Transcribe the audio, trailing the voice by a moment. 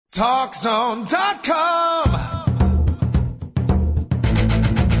TalkZone.com.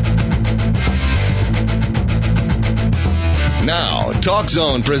 Now, Talk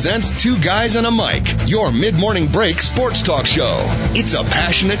Zone presents Two Guys and a Mic, your mid-morning break sports talk show. It's a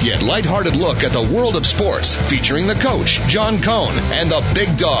passionate yet lighthearted look at the world of sports, featuring the coach, John Cohn, and the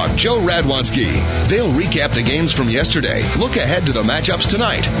big dog, Joe Radwanski. They'll recap the games from yesterday, look ahead to the matchups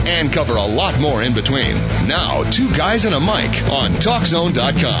tonight, and cover a lot more in between. Now, Two Guys and a Mic on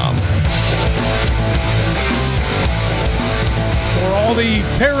TalkZone.com. For all the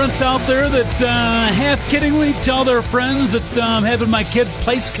parents out there that half-kiddingly tell their friends that having my kid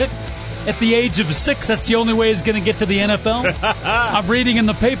place kick at the age of 6, that's the only way he's going to get to the NFL. I'm reading in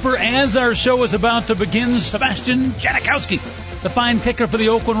the paper as our show is about to begin, Sebastian Janikowski, the fine kicker for the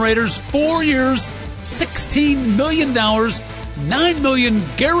Oakland Raiders, 4 years, $16 million, $9 million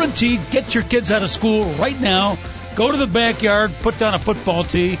guaranteed. Get your kids out of school right now. Go to the backyard, put down a football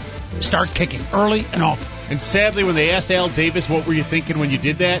tee, start kicking early and often. And sadly, when they asked Al Davis, what were you thinking when you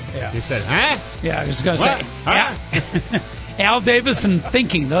did that? Yeah. He said, huh? Yeah, I was going to say, huh? Yeah. Al Davis and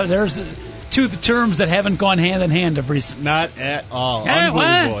thinking. There's two terms that haven't gone hand in hand of recent. Not at all.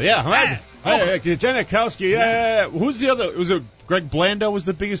 Unbelievable. What? Yeah. Janikowski. Yeah. Who's the other? Was it Greg Blanda was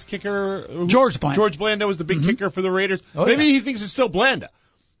the biggest kicker? George Blanda. George Blanda was the big kicker for the Raiders. Oh, maybe yeah. he thinks it's still Blanda.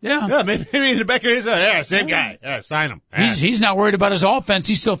 Yeah. Maybe in the back of his head, same guy. Yeah, sign him. He's not worried about his offense.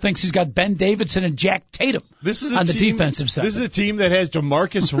 He still thinks he's got Ben Davidson and Jack Tatum on the defensive side. This is a team that has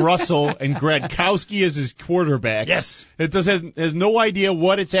DeMarcus Russell and Gradkowski as his quarterbacks. Yes. It has no idea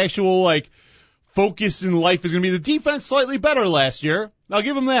what its actual, focus in life is going to be. The defense slightly better last year. I'll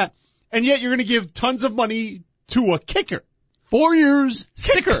give them that. And yet you're going to give tons of money to a kicker. 4 years,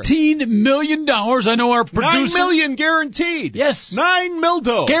 $16 million. I know our producer. $9 million guaranteed. Yes. $9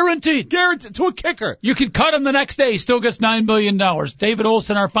 million. Guaranteed. Guaranteed to a kicker. You can cut him the next day. He still gets $9 million. David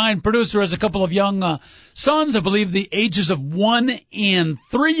Olson, our fine producer, has a couple of young sons. I believe the ages of 1 and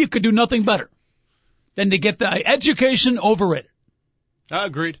 3. You could do nothing better than to get the education overrated.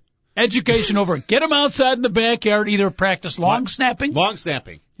 Agreed. Education over it. Get them outside in the backyard, either practice long snapping. Long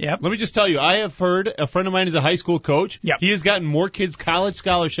snapping. Yep. Let me just tell you, I have heard a friend of mine is a high school coach. Yep. He has gotten more kids college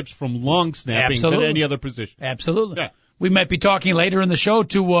scholarships from long snapping than any other position. Absolutely. Yeah. We might be talking later in the show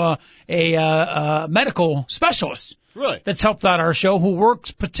to a medical specialist. Really? That's helped out our show, who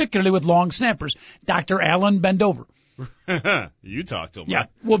works particularly with long snappers, Dr. Alan Bendover. You talked to him. Yeah,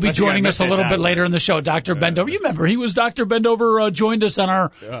 we'll be joining us a little bit later in the show, Dr. Bendover. You remember, he was Dr. Bendover, joined us on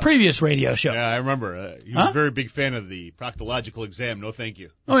our previous radio show. Yeah, I remember. He was a very big fan of the proctological exam. No, thank you.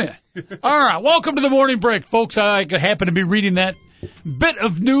 Oh, yeah. All right, welcome to the morning break, folks. I happen to be reading that bit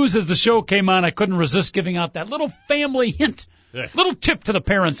of news as the show came on. I couldn't resist giving out that little family hint. Little tip to the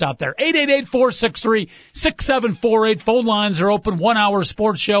parents out there. 888-463-6748. Phone lines are open. 1 hour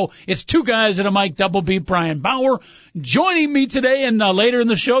sports show. It's Two Guys and a Mic, Double B, Brian Bauer. Joining me today, and later in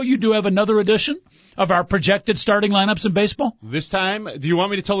the show, you do have another edition of our projected starting lineups in baseball. This time, do you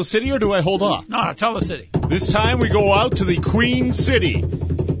want me to tell the city or do I hold off? No, tell the city. This time we go out to the Queen City.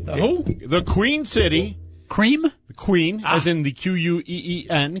 The who? The Queen City. Cream? The Queen, as in the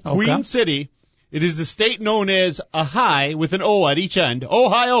Queen. Queen City. It is the state known as Ohio with an O at each end.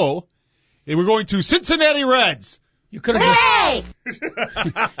 Ohio. And we're going to Cincinnati Reds. You could have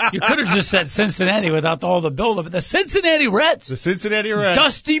just said Cincinnati without all the build-up. The Cincinnati Reds. The Cincinnati Reds.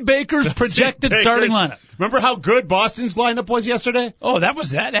 Dusty Baker's projected starting lineup. Remember how good Boston's lineup was yesterday? Oh, that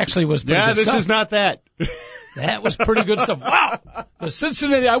actually was pretty good stuff. Yeah, this is not that. That was pretty good stuff. Wow. The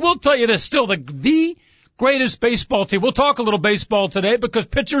Cincinnati, I will tell you this, still the greatest baseball team. We'll talk a little baseball today because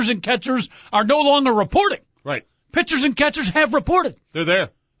pitchers and catchers are no longer reporting. Right. Pitchers and catchers have reported. They're there.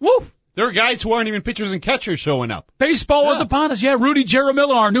 Woo. There are guys who aren't even pitchers and catchers showing up. Baseball is upon us. Yeah, Rudy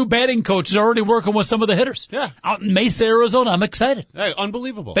Jaramillo, our new batting coach, is already working with some of the hitters. Yeah. Out in Mesa, Arizona. I'm excited. Hey,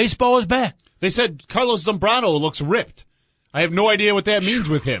 unbelievable. Baseball is back. They said Carlos Zambrano looks ripped. I have no idea what that means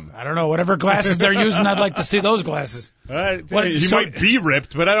with him. I don't know. Whatever glasses they're using, I'd like to see those glasses. He might be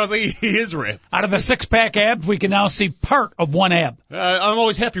ripped, but I don't think he is ripped. Out of the six-pack ab, we can now see part of one ab. I'm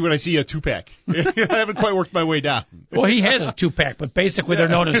always happy when I see a two-pack. I haven't quite worked my way down. Well, he had a two-pack, but basically they're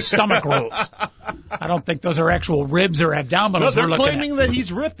known as stomach rolls. I don't think those are actual ribs or abdominals. No, they're we're looking claiming that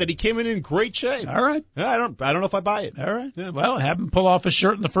he's ripped, that he came in great shape. All right. Yeah, I don't know if I buy it. All right. Well, have him pull off his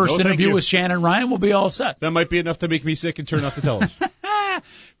shirt in the first interview with Shannon Ryan. We'll be all set. That might be enough to make me sick and turn off the television.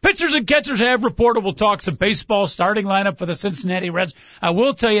 Pitchers and catchers have reported. We'll talk some baseball starting lineup for the Cincinnati Reds. I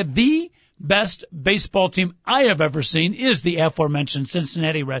will tell you, the best baseball team I have ever seen is the aforementioned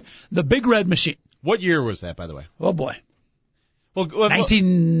Cincinnati Reds, the Big Red Machine. What year was that, by the way? Oh, boy. Well,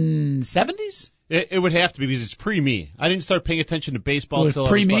 1970s? It would have to be because it's pre-me. I didn't start paying attention to baseball until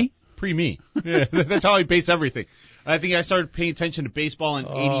pre-me? Pre-me. Yeah, that's how I base everything. I think I started paying attention to baseball in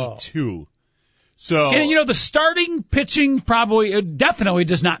 82. So, and the starting pitching definitely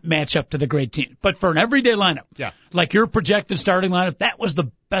does not match up to the great team. But for an everyday lineup, like your projected starting lineup, that was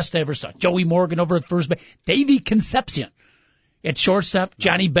the best I ever saw. Joey Morgan over at first base, Davey Concepcion at shortstop,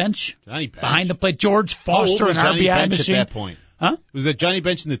 Johnny Bench behind the plate, George Foster, an RBI machine. At that point? Huh? Was that Johnny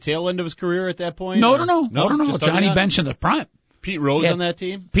Bench in the tail end of his career at that point? No. Just Johnny Bench in the prime. Pete Rose on that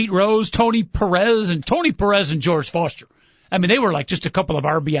team? Pete Rose, Tony Perez, and George Foster. I mean, they were like just a couple of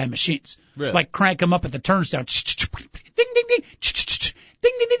RBI machines. Really? Like crank them up at the turnstile. Ding, ding, ding. Ding,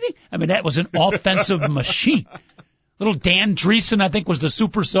 ding, ding, ding. I mean, that was an offensive machine. Little Dan Dreesen, I think, was the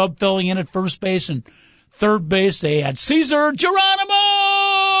super sub filling in at first base and third base. They had Cesar Geronimo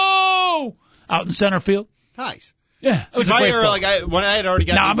out in center field. Nice. Yeah, it was a great ball. When I had already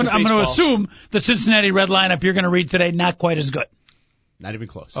gotten I'm going to assume the Cincinnati Red lineup you're going to read today, not quite as good. Not even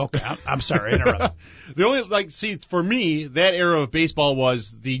close. Okay, I'm sorry, interrupt. The only, for me, that era of baseball was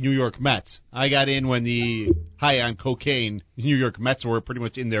the New York Mets. I got in when the high on cocaine New York Mets were pretty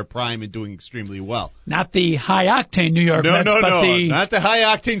much in their prime and doing extremely well. Not the high octane New York Mets, but not the high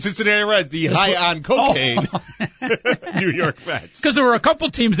octane Cincinnati Reds, the high on cocaine New York Mets. Because there were a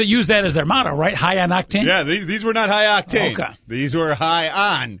couple teams that used that as their motto, right? High on octane? Yeah, these were not high octane. Okay. These were high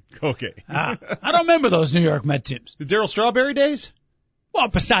on cocaine. I don't remember those New York Met teams. The Darryl Strawberry days? Well,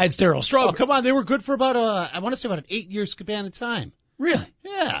 besides Darryl Strawberry. Oh, come on. They were good for about an 8-year span of time. Really?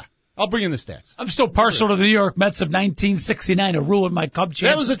 Yeah. I'll bring in the stats. I'm still partial to the New York Mets of 1969 who ruined my Cub chance.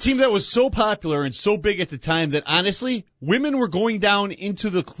 That was a team that was so popular and so big at the time that, honestly, women were going down into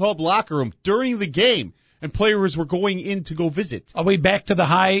the club locker room during the game, and players were going in to go visit. Are we back to the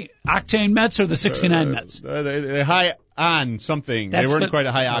high-octane Mets or the 69 Mets? The high on something. They weren't quite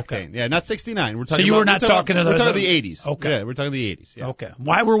a high octane. Okay. Yeah, not 69. We're talking so you were not talking to the... We're talking the 80s. Okay. Yeah, we're talking the 80s. Yeah. Okay.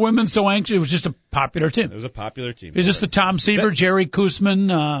 Why were women so anxious? It was just a popular team. It was a popular team. Is this the Tom Seaver, Jerry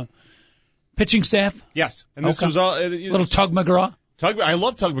Koosman pitching staff? Yes. And this was all... Little Tug McGraw? I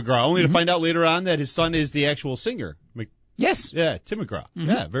love Tug McGraw, only to find out later on that his son is the actual singer. Yes. Yeah, Tim McGraw. Mm-hmm.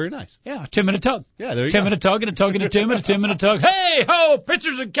 Yeah, very nice. Yeah, Tim and a Tug. Yeah, there you Tim go. And a Tug and a Tug and a Tim and a Tim and a Tug. Hey, ho,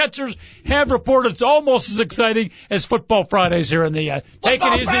 pitchers and catchers have reported it's almost as exciting as Football Fridays here in the Take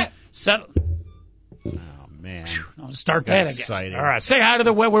It Easy. Settle. Oh, man. I'll start that again. Exciting. All right, say hi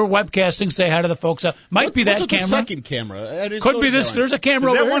to we're webcasting. Say hi to the folks. Might be that what's camera. The second camera. Could be this. There's a camera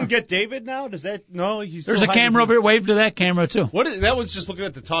over here. Does that here. one get David now? Does that? No, he's There's a camera over here. Wave to that camera, too. That was just looking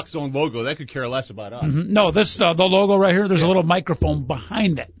at the Talk Zone logo. That could care less about us. Mm-hmm. No, this the logo right here. There's a little microphone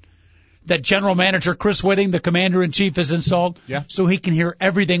behind that. That General Manager Chris Whitting, the Commander-in-Chief, has installed so he can hear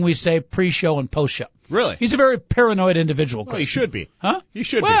everything we say pre-show and post-show. Really? He's a very paranoid individual, Chris. Well, he should be. Huh? He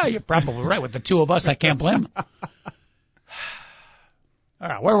should be. Well, you're probably right. With the two of us, I can't blame him. All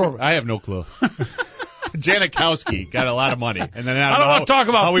right, where were we? I have no clue. Janikowski got a lot of money. And then I don't want to talk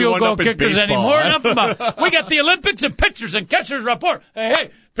about field goal kickers anymore. Enough about it. We got the Olympics and pitchers and catchers report. Hey,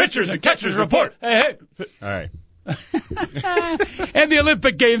 hey. Pitchers and catchers report. Hey, hey. All right. And the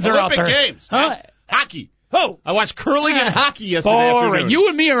Olympic Games are out there. Olympic Games. Huh? Hockey. Oh, I watched curling and hockey yesterday afternoon. You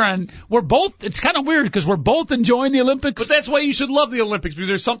and me are on. We're both. It's kind of weird because we're both enjoying the Olympics. But that's why you should love the Olympics, because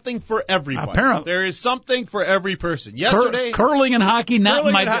there's something for everybody. Apparently, there is something for every person. Yesterday, curling and hockey.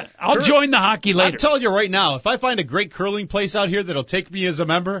 I'll join the hockey later. I'm telling you right now, if I find a great curling place out here that'll take me as a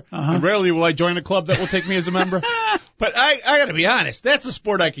member, and rarely will I join a club that will take me as a member. But I got to be honest, that's a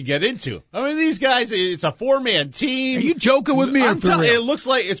sport I could get into. I mean, these guys, it's a 4-man team. Are you joking with me? I'm telling you, it looks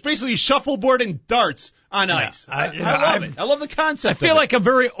like it's basically shuffleboard and darts on ice. I love it. I love the concept. I feel like I'm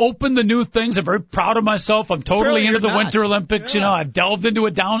very open to new things. I'm very proud of myself. I'm totally into the Winter Olympics. Yeah. I've delved into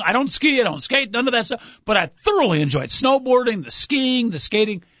it down. I don't ski. I don't skate. None of that stuff. But I thoroughly enjoyed snowboarding, the skiing, the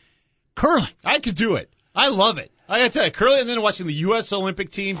skating, curling. I could do it. I love it. I got to tell you, curling, and then watching the U.S.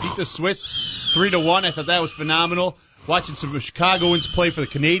 Olympic team beat the Swiss 3-1. I thought that was phenomenal. Watching some Chicagoans play for the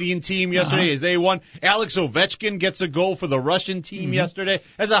Canadian team yesterday as they won. Alex Ovechkin gets a goal for the Russian team yesterday.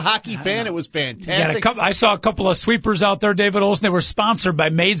 As a hockey fan, it was fantastic. I saw a couple of sweepers out there, David Olson. They were sponsored by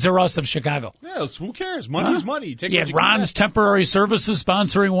Maids R Us of Chicago. Yeah, who cares? Money's money. Ron's Temporary Services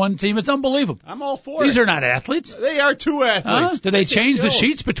sponsoring one team. It's unbelievable. I'm all for it. These are not athletes. They are two athletes. Do they change the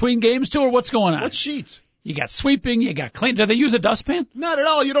sheets between games, too, or what's going on? What sheets? You got sweeping, you got clean. Do they use a dustpan? Not at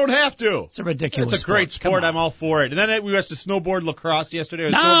all. You don't have to. It's a ridiculous It's a great sport. I'm all for it. And then we watched the snowboard lacrosse yesterday.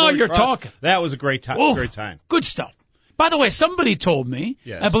 Now you're talking. That was a great time. Oh, great time. Good stuff. By the way, somebody told me,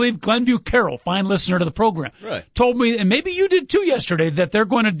 I believe Glenview Carroll, fine listener to the program, told me, and maybe you did too yesterday, that they're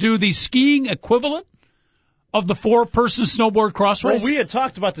going to do the skiing equivalent of the 4-person snowboard cross race? Well, we had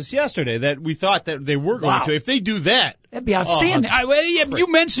talked about this yesterday, that we thought that they were going to. If they do that, that'd be outstanding.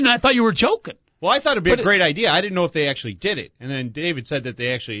 You mentioned it. I thought you were joking. Well, I thought it'd be a great idea. I didn't know if they actually did it. And then David said that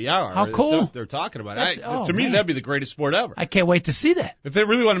they actually are. How cool. They're talking about it. To me, that'd be the greatest sport ever. I can't wait to see that. If they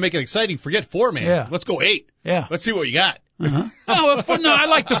really want to make it exciting, forget 4-man. Yeah. Let's go 8. Yeah. Let's see what you got. No, I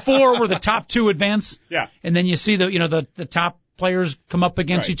like the 4 where the top 2 advance. Yeah. And then you see the top players come up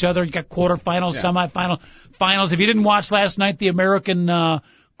against each other. You got quarterfinals, semifinal, finals. If you didn't watch last night, the American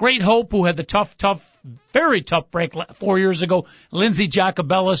Great Hope, who had the very tough break 4 years ago, Lindsay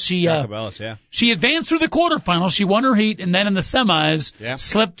Jacobellis, she advanced through the quarterfinals. She won her heat, and then in the semis,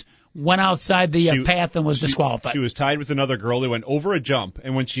 slipped, went outside the path, and was disqualified. She was tied with another girl. They went over a jump,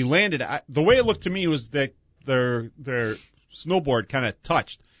 and when she landed, the way it looked to me was that their snowboard kind of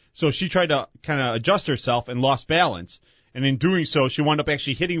touched. So she tried to kind of adjust herself and lost balance. And in doing so, she wound up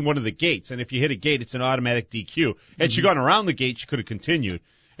actually hitting one of the gates. And if you hit a gate, it's an automatic DQ. Had she gone around the gate, she could have continued.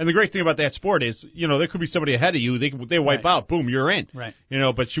 And the great thing about that sport is, there could be somebody ahead of you. They wipe out. Boom, you're in. Right.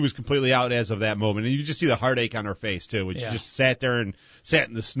 But she was completely out as of that moment. And you just see the heartache on her face, too, when she just sat there and sat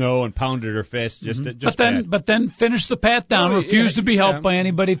in the snow and pounded her fist. But then finished the path down, refused to be helped by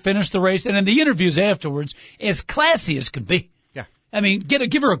anybody, finished the race. And in the interviews afterwards, as classy as can be. I mean,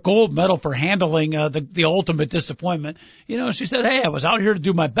 give her a gold medal for handling the ultimate disappointment. She said, hey, I was out here to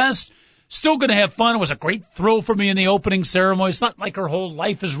do my best. Still going to have fun. It was a great thrill for me in the opening ceremony. It's not like her whole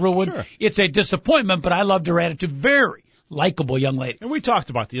life is ruined. Sure. It's a disappointment, but I loved her attitude. Very likable young lady. And we talked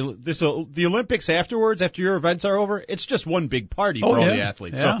about the Olympics afterwards, after your events are over. It's just one big party for all the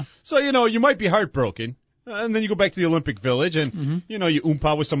athletes. Yeah. So you might be heartbroken. And then you go back to the Olympic Village and, you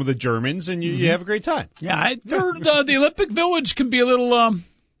oompa with some of the Germans and you have a great time. Yeah, I heard the Olympic Village can be a little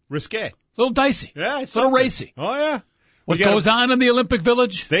risque. A little dicey. Yeah, it's a little racy. Oh, yeah. What goes on in the Olympic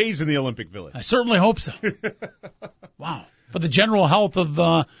Village? Stays in the Olympic Village. I certainly hope so. Wow. For the general health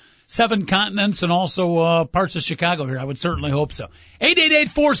of 7 continents and also parts of Chicago here, I would certainly hope so.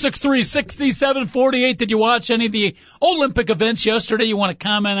 888-463-6748. Did you watch any of the Olympic events yesterday? You want to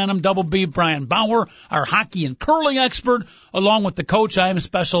comment on them? Double B, Brian Bauer, our hockey and curling expert, along with the coach. I am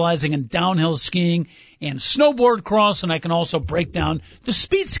specializing in downhill skiing and snowboard cross, and I can also break down the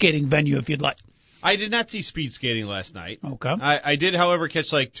speed skating venue if you'd like. I did not see speed skating last night. Okay. I did, however,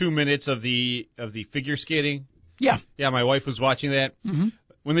 catch like 2 minutes of the figure skating. Yeah. Yeah, my wife was watching that. Mm-hmm.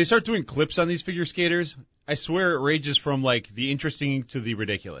 When they start doing clips on these figure skaters, I swear it ranges from like the interesting to the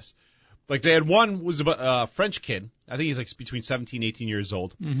ridiculous. Like they had one was about a French kid. I think he's like between 17 and 18 years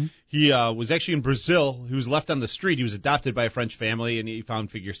old. Mm-hmm. He was actually in Brazil. He was left on the street. He was adopted by a French family, and he found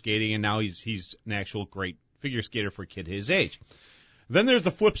figure skating, and now he's an actual great figure skater for a kid his age. Then there's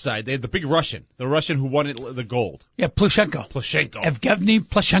the flip side. They had the big Russian, who won the gold. Yeah, Plushenko. Evgeni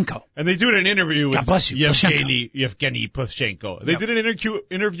Plushenko. And they do an interview with God bless you, Evgeni Plushenko. They did an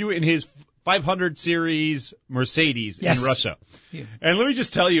interview in his 500 series Mercedes in Russia. Yeah. And let me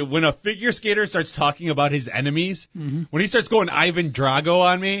just tell you, when a figure skater starts talking about his enemies, when he starts going Ivan Drago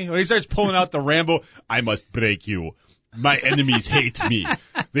on me, when he starts pulling out the Rambo, I must break you. My enemies hate me.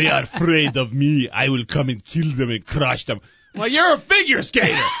 They are afraid of me. I will come and kill them and crush them. Well, you're a figure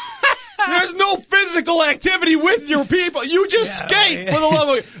skater. There's no physical activity with your people. You just skate for the love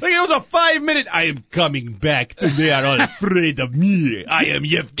of it. Like, it was a 5-minute, I am coming back. They are all afraid of me. I am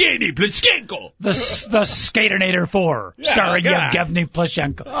Evgeni Plushenko. The Skaternator 4, starring Evgeni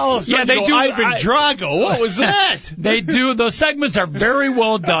Plushenko. Oh, they do Ivan Drago. What was that? They do. Those segments are very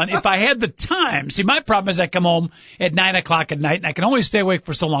well done. If I had the time, see, my problem is I come home at 9 o'clock at night, and I can only stay awake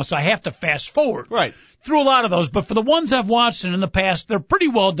for so long, so I have to fast forward. Right. Through a lot of those, but for the ones I've watched and in the past, they're pretty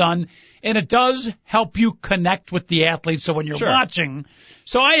well done, and it does help you connect with the athletes. So when you're watching,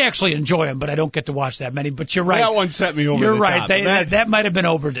 so I actually enjoy them, but I don't get to watch that many. But you're right. That one set me over You're the right. top. That might have been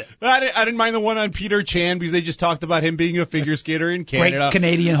overdue. I didn't mind the one on Peter Chan because they just talked about him being a figure skater in Canada. Great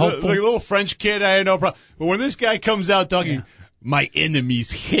Canadian hopeful. The little French kid, I had no problem. But when this guy comes out talking, my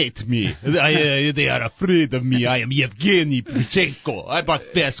enemies hate me. They are afraid of me. I am Evgeni Plushenko. I bought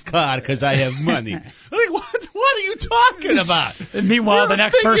fast car because I have money. I'm like, what are you talking about? And meanwhile, the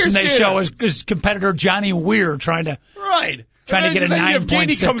next person they show is competitor Johnny Weir trying to get a 9.6.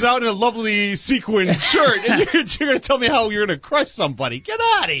 Evgeni comes out in a lovely sequin shirt, and you're going to tell me how you're going to crush somebody. Get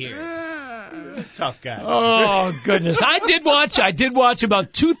out of here. Tough guy. Oh, goodness. I did watch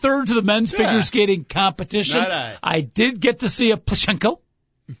about 2/3 of the men's figure skating competition. I did get to see a Plushenko.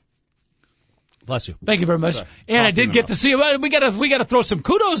 Bless you. Thank you very much. Sorry. And I did get to see, we gotta throw some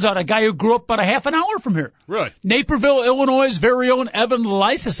kudos out. A guy who grew up about a half an hour from here. Really? Naperville, Illinois' very own Evan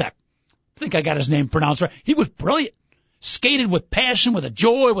Lysacek. I think I got his name pronounced right. He was brilliant. skated with passion, with a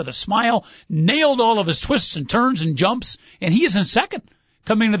joy, with a smile, nailed all of his twists and turns and jumps, and he is in second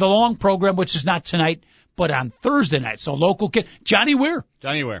coming to the long program, which is not tonight, but on Thursday night. So local kid, Johnny Weir.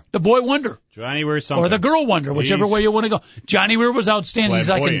 Johnny Weir. The boy wonder. Johnny Weir something. Or the girl wonder, whichever way you want to go. Johnny Weir was outstanding. He's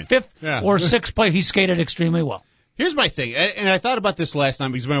like in fifth or sixth place. He skated extremely well. Here's my thing, and I thought about this last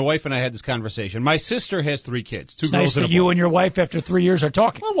night because my wife and I had this conversation. My sister has 3 kids, 2 girls and a boy. Nice that you and your wife, after 3 years, are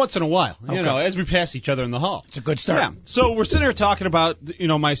talking. Well, once in a while, as we pass each other in the hall. It's a good start. Yeah. So we're sitting here talking about,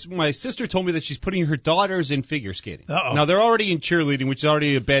 my sister told me that she's putting her daughters in figure skating. Uh-oh. Now, they're already in cheerleading, which is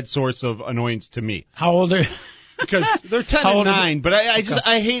already a bad source of annoyance to me. How old are Because they're 10 and 9, but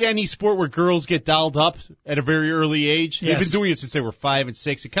I hate any sport where girls get dolled up at a very early age. Yes. They've been doing it since they were 5 and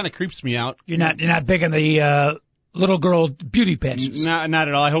 6. It kind of creeps me out. You're not big on the little girl beauty pageants. Not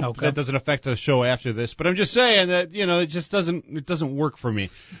at all. I hope that doesn't affect the show after this. But I'm just saying that, it just doesn't work for me.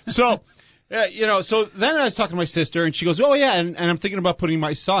 So, so then I was talking to my sister, and she goes, oh, yeah, and I'm thinking about putting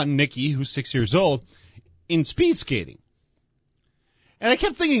my son, Nicky, who's 6 years old, in speed skating. And I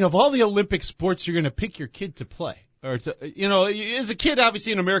kept thinking of all the Olympic sports you're going to pick your kid to play. Or as a kid,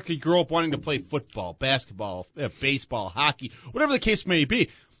 obviously in America, you grow up wanting to play football, basketball, baseball, hockey, whatever the case may be.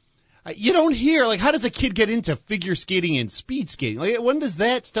 You don't hear, how does a kid get into figure skating and speed skating? When does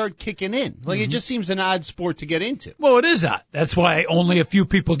that start kicking in? It just seems an odd sport to get into. Well, it is odd. That's why only a few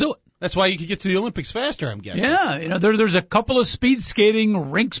people do it. That's why you could get to the Olympics faster, I'm guessing. Yeah, there's a couple of speed skating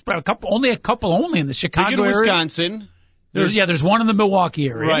rinks, but a couple only in the Chicago area. Wisconsin. There's one in the Milwaukee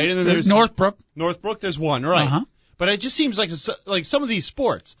area. Right, and then there's Northbrook. Northbrook, there's one, right. Uh-huh. But it just seems like some of these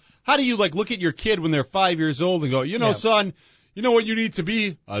sports, how do you look at your kid when they're 5 years old and go, son, you know what you need to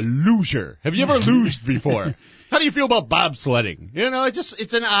be? A loser. Have you ever losed before? How do you feel about bobsledding?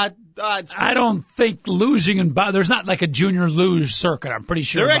 It's an odd sport. I don't think losing and there's not like a junior luge circuit. I'm pretty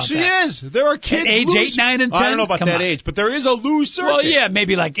sure there actually is. There are kids at age 8, 9, and 10. I don't know about that age, but there is a luge circuit. Well, yeah,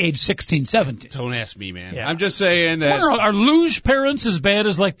 maybe like age 16, 17. Don't ask me, man. Yeah. I'm just saying that. Are luge parents as bad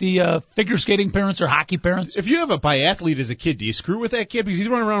as the figure skating parents or hockey parents? If you have a biathlete as a kid, do you screw with that kid because he's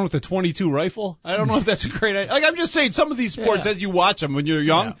running around with a .22 rifle? I don't know if that's a great idea. I'm just saying some of these sports, as you watch them when you're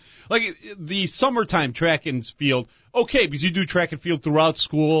young, the summertime track and field. Okay, because you do track and field throughout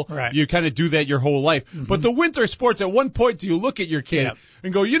school. Right. You kind of do that your whole life. Mm-hmm. But the winter sports, at one point, do you look at your kid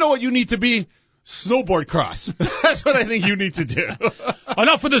and go, you know what you need to be? Snowboard cross. That's what I think you need to do.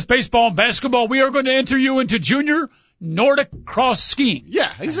 Enough with this baseball and basketball. We are going to enter you into junior Nordic cross skiing.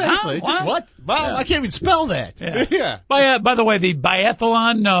 Yeah, exactly. Just what? Wow, I can't even spell that. Yeah. By the way, the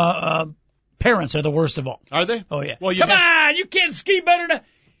biathlon parents are the worst of all. Are they? Oh, yeah. Well, Come on, you can't ski better than...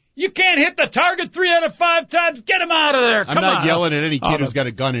 You can't hit the target 3 out of 5 times. Get him out of there. I'm not yelling at any kid who's got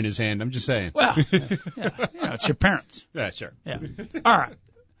a gun in his hand. I'm just saying. Well, it's your parents. Yeah, sure. Yeah. All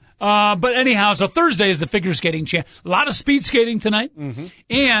right. But anyhow, so Thursday is the figure skating champ. A lot of speed skating tonight. Mm-hmm.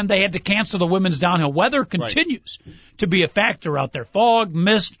 And they had to cancel the women's downhill. Weather continues to be a factor out there. Fog,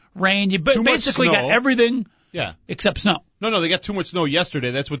 mist, rain. You basically got everything except snow. No, they got too much snow yesterday.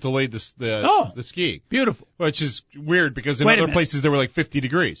 That's what delayed the skiing. Beautiful. Which is weird because in other places there were 50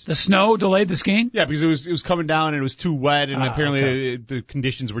 degrees. The snow delayed the skiing? Yeah, because it was coming down and it was too wet and apparently the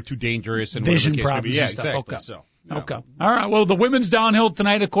conditions were too dangerous and vision whatever the case problems may be. Yeah, and stuff. exactly. Okay. So. Okay. All right. Well, the women's downhill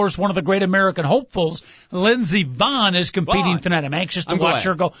tonight, of course, one of the great American hopefuls, Lindsey Vonn, is competing tonight. I'm anxious to watch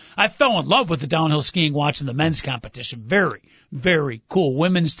her go. I fell in love with the downhill skiing watching the men's competition. Very, very cool.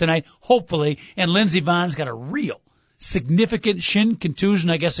 Women's tonight, hopefully. And Lindsey Vonn's got a real significant shin contusion,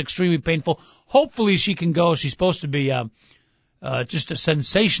 I guess extremely painful. Hopefully she can go. She's supposed to be just a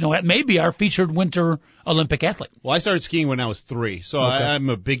sensational, maybe our featured winter Olympic athlete. Well, I started skiing when I was 3, so I'm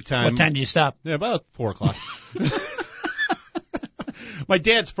a big time. What time did you stop? Yeah, about 4 o'clock. My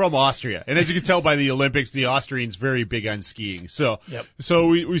dad's from Austria, and as you can tell by the Olympics, the Austrians very big on skiing. So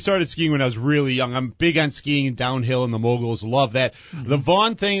we started skiing when I was really young. I'm big on skiing and downhill and the moguls. Love that. Mm-hmm. The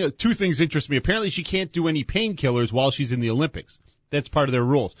Vonn thing, 2 things interest me. Apparently she can't do any painkillers while she's in the Olympics. That's part of their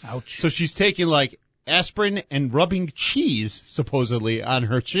rules. Ouch. So she's taking aspirin and rubbing cheese, supposedly, on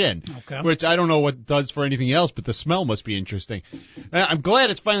her chin. Okay. Which I don't know what does for anything else, but the smell must be interesting. I'm glad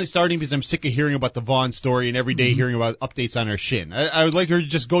it's finally starting because I'm sick of hearing about the Vonn story and every day hearing about updates on her shin. I would like her to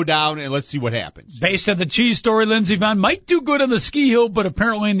just go down and let's see what happens. Based on the cheese story, Lindsey Vonn might do good on the ski hill, but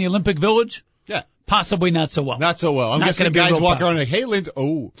apparently in the Olympic Village, possibly not so well. Not so well. I'm guessing guys walk around hey, Lindsey,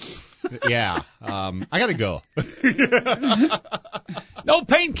 yeah, I gotta go. No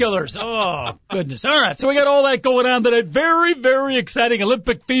painkillers. Oh, goodness. All right, so we got all that going on today. Very, very exciting.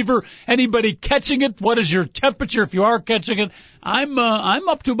 Olympic fever. Anybody catching it? What is your temperature if you are catching it? I'm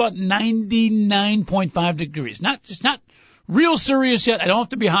up to about 99.5 degrees. Not real serious yet. I don't have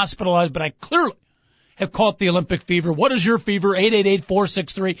to be hospitalized, but I clearly have caught the Olympic fever. What is your fever?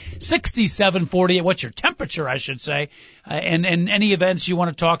 888-463-6748. What's your temperature, I should say? And any events you want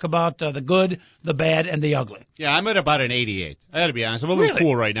to talk about, the good, the bad, and the ugly. Yeah, I'm at about an 88. I got to be honest. I'm a little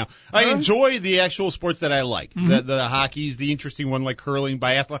cool right now. I enjoy the actual sports that I like. Mm-hmm. The hockey's the interesting one, like curling,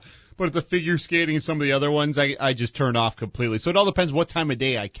 biathlon. But at the figure skating and some of the other ones, I just turn off completely. So it all depends what time of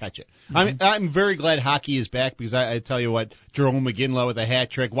day I catch it. Mm-hmm. I'm very glad hockey is back because I tell you what, Jerome McGinley with a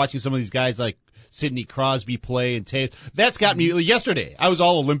hat trick, watching some of these guys like Sidney Crosby play and Taves. That's got me. Yesterday, I was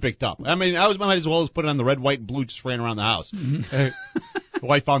all Olympic up. I mean, I might as well have put it on the red, white, and blue, just ran around the house. Mm-hmm. The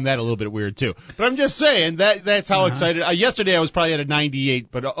wife found that a little bit weird too. But I'm just saying that's how excited. Yesterday I was probably at a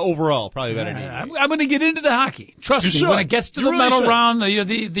 98, but overall probably about an 88. I'm going to get into the hockey. Trust me. When it gets to the medal round,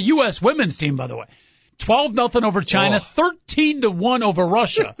 the U.S. women's team, by the way, 12-0 over China, 13-1 over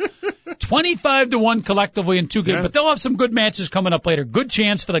Russia, 25-1 collectively in two games. Yeah. But they'll have some good matches coming up later. Good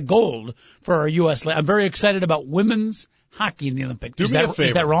chance for the gold for our U.S. I'm very excited about women's hockey in the Olympics. Is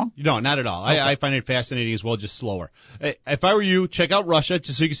that wrong? No, not at all. Okay. I find it fascinating as well, just slower. If I were you, check out Russia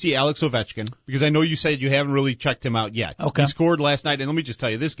just so you can see Alex Ovechkin, because I know you said you haven't really checked him out yet. Okay. He scored last night, and let me just tell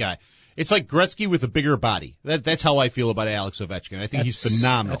you, this guy, it's like Gretzky with a bigger body. That's how I feel about Alex Ovechkin. I think he's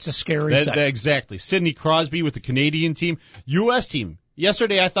phenomenal. That's a scary sight. Exactly. Sidney Crosby with the Canadian team, U.S. team.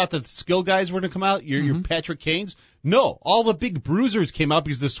 Yesterday I thought that the skill guys were going to come out, your Patrick Kanes. No, all the big bruisers came out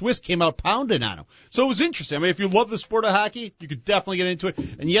because the Swiss came out pounding on them. So it was interesting. I mean, if you love the sport of hockey, you could definitely get into it.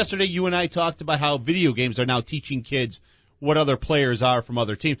 And yesterday you and I talked about how video games are now teaching kids what other players are from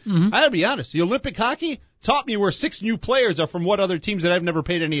other teams. Mm-hmm. I gotta be honest, the Olympic hockey taught me where 6 new players are from what other teams that I've never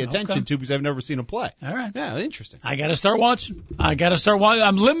paid any attention to because I've never seen them play. All right. Yeah, interesting. I gotta start watching.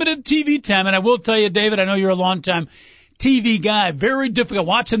 I'm limited TV time, and I will tell you, David, I know you're a long time TV guy. Very difficult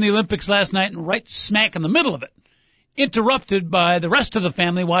watching the Olympics last night and right smack in the middle of it, interrupted by the rest of the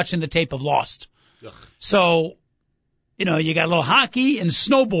family watching the tape of Lost. Ugh. So, you got a little hockey and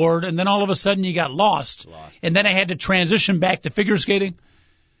snowboard, and then all of a sudden you got Lost. And then I had to transition back to figure skating.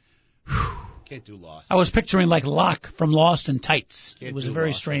 Can't do Lost. I was picturing like Locke from Lost and tights. It was a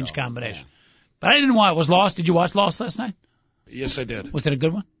very strange combination. Yeah. But I didn't want it. Was Lost. Did you watch Lost last night? Yes, I did. Was it a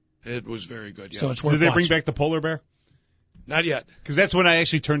good one? It was very good, yeah. So it's worth Did they watching. bring back the polar bear? Not yet. Because that's when I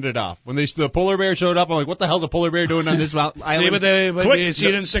actually turned it off. When the polar bear showed up, I'm like, what the hell's a polar bear doing on this island? See, but you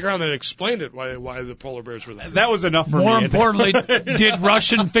didn't stick around and explained it, why the polar bears were there. That was enough for me. More importantly, did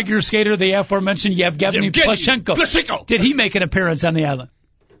Russian figure skater, the aforementioned Evgeni Plushenko, did he make an appearance on the island?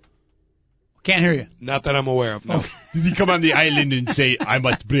 Can't hear you. Not that I'm aware of, no. Okay. Did he come on the island and say, I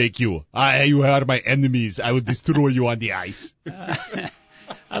must break you. You are my enemies. I will destroy you on the ice.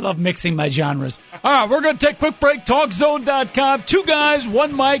 I love mixing my genres. All right, we're going to take a quick break. TalkZone.com. 2 guys,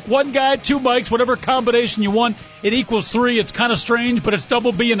 1 mic, 1 guy, 2 mics, whatever combination you want. It equals 3. It's kind of strange, but it's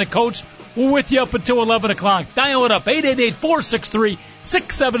Double B and the coach. We're with you up until 11 o'clock. Dial it up,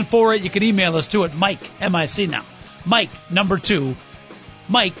 888-463-6748. You can email us too at Mike, M-I-C now. Mike, number 2.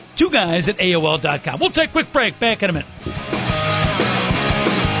 Mike, 2 guys at AOL.com. We'll take a quick break. Back in a minute.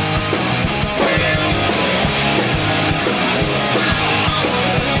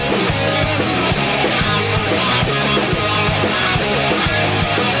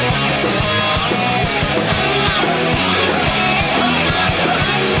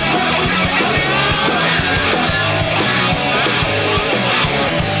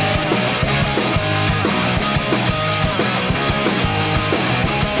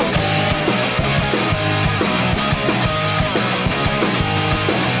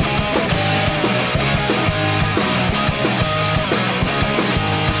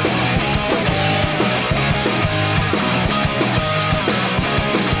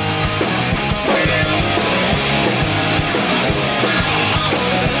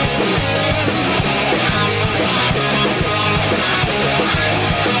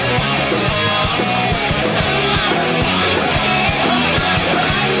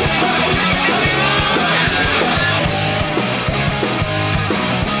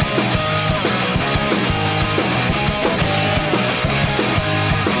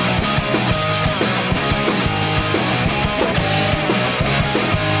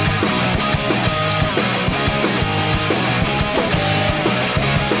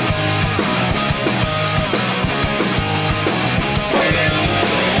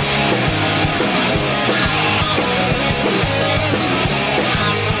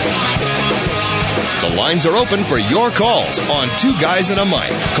 Lines are open for your calls on 2 Guys and a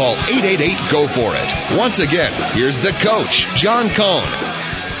Mic. Call 888-GO-FOR-IT. Once again, here's the coach, John Cohn.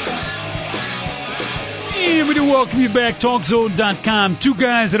 And we do welcome you back, TalkZone.com. Two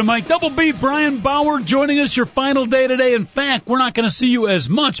guys and a mic. Double B, Brian Bauer joining us your final day today. In fact, we're not going to see you as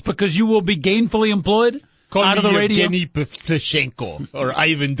much because you will be gainfully employed out of the radio. Evgeni Plushenko or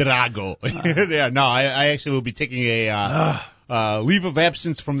Ivan Drago. Yeah, no, I actually will be taking a leave of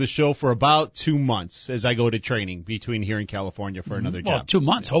absence from the show for about 2 months as I go to training between here in California for another job. Well, 2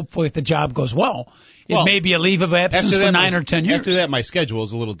 months. Hopefully, if the job goes well. It may be a leave of absence for 9 or 10 years. After that, my schedule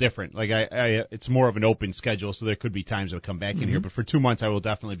is a little different. Like it's more of an open schedule, so there could be times I'll come back in here. But for 2 months, I will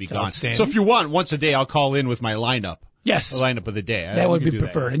definitely be gone. So if you want, once a day, I'll call in with my lineup. Yes. The lineup of the day. That would be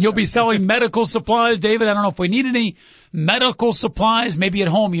preferred. And you'll be selling medical supplies, David. I don't know if we need any medical supplies. Maybe at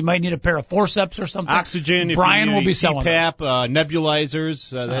home you might need a pair of forceps or something. Oxygen. Brian will be selling CPAP, nebulizers.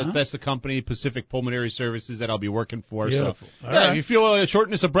 That's the company, Pacific Pulmonary Services, that I'll be working for. Beautiful. So, if you feel a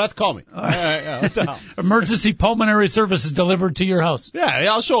shortness of breath, call me. Emergency pulmonary services delivered to your house.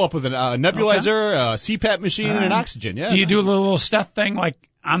 Yeah, I'll show up with a nebulizer, a CPAP machine, and oxygen. Yeah. Do you do a little stuff thing like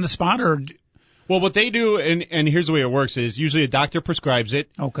on the spot or? Well, what they do, and here's the way it works, is usually a doctor prescribes it.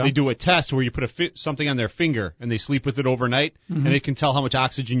 Okay. They do a test where you put something on their finger, and they sleep with it overnight, and they can tell how much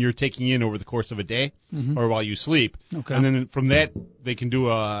oxygen you're taking in over the course of a day or while you sleep. Okay. And then from that, they can do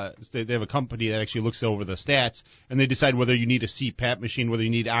they have a company that actually looks over the stats, and they decide whether you need a CPAP machine, whether you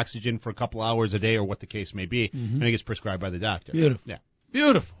need oxygen for a couple hours a day, or what the case may be, and it gets prescribed by the doctor. Beautiful. Yeah.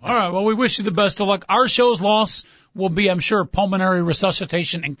 Beautiful. All right. Well, we wish you the best of luck. Our show's loss will be, I'm sure, Pulmonary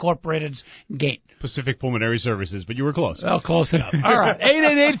Resuscitation Incorporated's gain. Pacific Pulmonary Services, but you were close. Well, close enough. All right.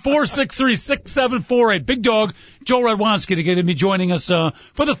 888-463-6748. Big Dog, Joe Radwanski, going to be joining us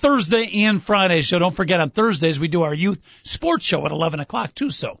for the Thursday and Friday show. Don't forget, on Thursdays, we do our youth sports show at 11 o'clock, too.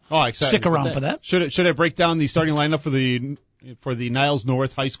 So stick around for that. Should I break down the starting lineup for the Niles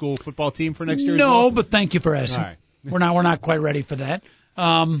North High School football team for next year? No, but thank you for asking. All right. We're not quite ready for that.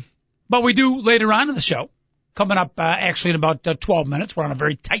 But we do later on in the show. Coming up, actually in about 12 minutes. We're on a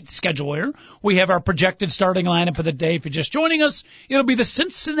very tight schedule here. We have our projected starting lineup for the day. If you're just joining us, it'll be the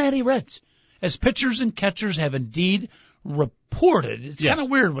Cincinnati Reds, as pitchers and catchers have indeed reported. It's kind of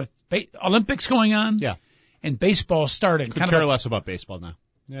weird with Olympics going on. Yeah. And baseball starting. Could care less about baseball now.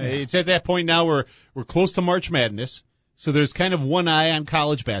 Yeah. It's at that point now where we're close to March Madness. So there's kind of one eye on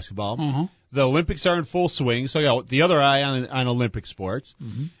college basketball. Mm-hmm. The Olympics are in full swing, so the other eye on Olympic sports.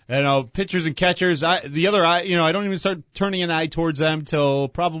 Mm-hmm. And pitchers and catchers, the other eye, I don't even start turning an eye towards them till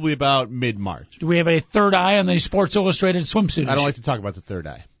probably about mid-March. Do we have a third eye on the Sports Illustrated swimsuit? I don't like to talk about the third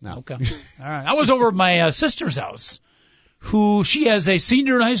eye. No. Okay. All right. I was over at my sister's house, she has a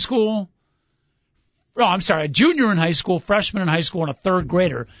senior in high school. Oh, I'm sorry, a junior in high school, freshman in high school, and a third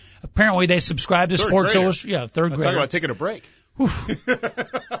grader. Apparently, they subscribe to Sports Illustrated. Yeah, third grader. Talk about taking a break.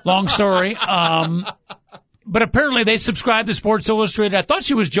 Long story. But apparently they subscribed to Sports Illustrated. I thought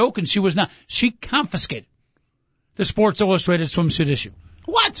she was joking. She was not. She confiscated the Sports Illustrated swimsuit issue.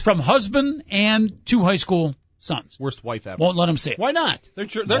 What? From husband and 2 high school sons. Worst wife ever. Won't let them see it. Why not? They're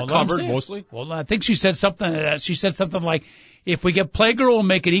covered mostly. Well, I think she said something. She said something like, "If we get Playgirl and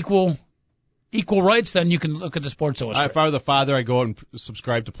make it equal rights, then you can look at the Sports Illustrated." If I were the father, I'd go and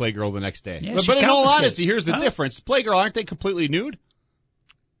subscribe to Playgirl the next day. Yeah, but in all honesty, here's the difference. Playgirl, aren't they completely nude?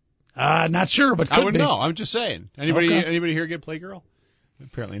 Not sure, but could I wouldn't be. know. I'm just saying. Anybody here get Playgirl?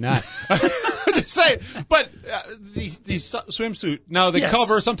 Apparently not. I'm just saying. But these swimsuit, now they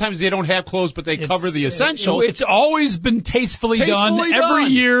cover, sometimes they don't have clothes, but they cover the essentials. It's always been tastefully done. Every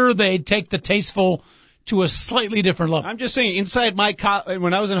year they take the tasteful to a slightly different level. I'm just saying, inside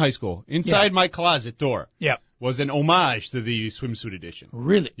when I was in high school, my closet door was an homage to the swimsuit edition.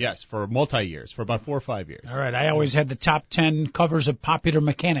 Really? Yes, for multi-years, for about 4 or 5 years. All right, I always had the top 10 covers of Popular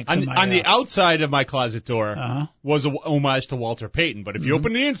Mechanics. On the outside of my closet door was a homage to Walter Payton, but if you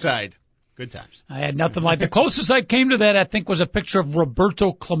open the inside, good times. I had nothing like the closest I came to that, I think, was a picture of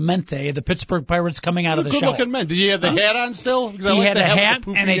Roberto Clemente, the Pittsburgh Pirates, coming out of the shower. Good-looking man. Did he have the hat on still? He had a hat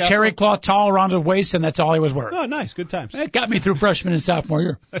and a terry cloth towel around his waist, and that's all he was wearing. Oh, nice. Good times. It got me through freshman and sophomore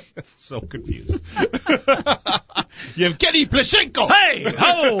year. So confused. Evgeni Plushenko. Hey,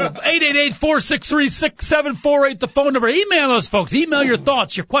 ho! 888-463-6748, the phone number. Email us, folks. Email your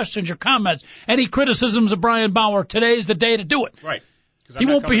thoughts, your questions, your comments, any criticisms of Brian Bauer. Today's the day to do it. Right. He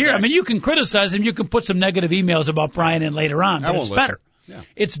won't be here. Back. I mean, you can criticize him. You can put some negative emails about Brian in later on, but it's better. Yeah.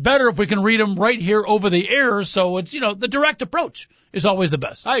 It's better if we can read them right here over the air, so it's, the direct approach is always the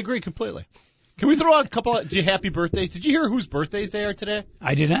best. I agree completely. Can we throw out a couple of happy birthdays? Did you hear whose birthdays they are today?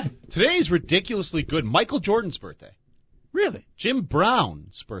 I did not. Today's ridiculously good. Michael Jordan's birthday. Really? Jim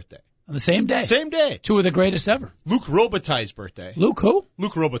Brown's birthday. On the same day? Same day. 2 of the greatest ever. Luke Robitaille's birthday. Luke who?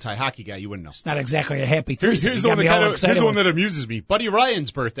 Luke Robitaille, hockey guy, you wouldn't know. It's not exactly a happy threesome. Here's the one that amuses me. Buddy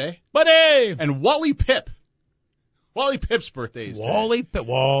Ryan's birthday. Buddy! And Wally Pipp Wally Pipp's birthday is today. Wally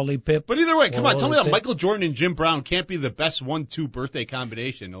Pipp. But either way, come on, tell me that Pipp. Michael Jordan and Jim Brown can't be the best 1-2 birthday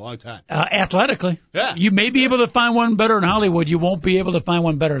combination in a long time. Athletically. Yeah. You may be able to find one better in Hollywood. You won't be able to find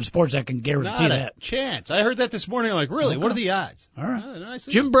one better in sports. I can guarantee Not that. a chance. I heard that this morning. I'm like, really? Okay. What are the odds? All right. Nice.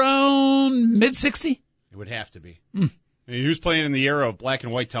 Jim Brown, mid-60? It would have to be. I mean, he was playing in the era of black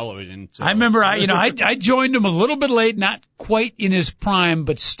and white television. So. I remember, I joined him a little bit late, not quite in his prime,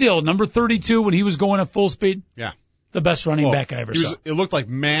 but still, number 32 when he was going at full speed. Yeah. The best running back I ever saw. It looked like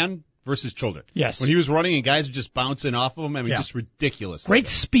man versus children. Yes. When he was running and guys were just bouncing off of him, I mean, just ridiculous. Great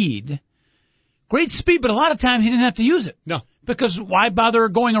speed, but a lot of times he didn't have to use it. No. Because why bother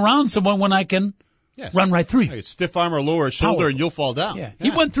going around someone when I can run right through you? Hey, stiff arm or lower shoulder Powerful. and you'll fall down. Yeah.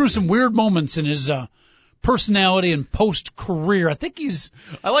 He went through some weird moments in his personality and post-career. I think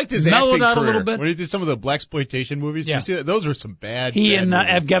I liked his mellowed acting out career. a little bit. When he did some of the blaxploitation movies, Yeah. you see that? Those were some bad He bad and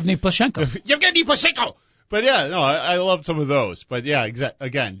movies. Evgeni Plushenko. Evgeni Plushenko! But yeah, no, I love some of those. But yeah,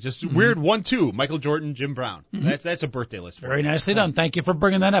 again, just weird 1-2. Michael Jordan, Jim Brown. That's a birthday list for Very me. nicely done. Thank you for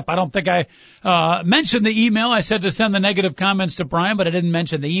bringing that up. I don't think I mentioned the email. I said to send the negative comments to Brian, but I didn't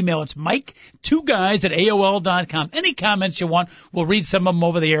mention the email. It's Mike2guys@AOL.com. Any comments you want, we'll read some of them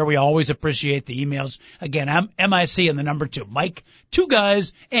over the air. We always appreciate the emails. Again, I'm MIC and the number 2.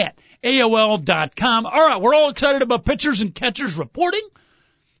 Mike2guys@AOL.com. All right, we're all excited about pitchers and catchers reporting.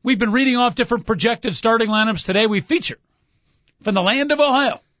 We've been reading off different projected starting lineups. Today we feature from the land of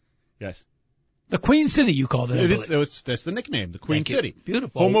Ohio. Yes. The Queen City, you called it. I believe. That's the nickname, the Queen Thank you. City.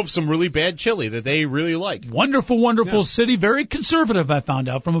 Beautiful. Home of some really bad chili that they really like. Wonderful city. Very conservative, I found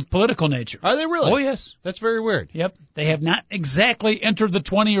out, from a political nature. Are they really? Oh, yes. That's very weird. Yep. They have not exactly entered the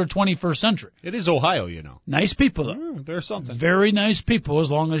 20th or 21st century. It is Ohio, you know. Nice people, though. There's something. Very nice people,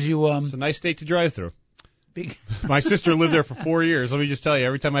 as long as you... It's a nice state to drive through. Big. My sister lived there for 4 years. Let me just tell you,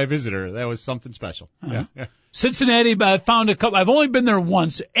 every time I visit her, that was something special. Uh-huh. Yeah. Cincinnati, I found a couple... I've only been there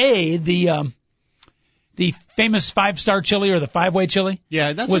once. The famous 5-star chili or the 5-way chili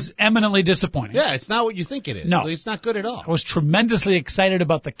was eminently disappointing. Yeah, it's not what you think it is. No. It's not good at all. I was tremendously excited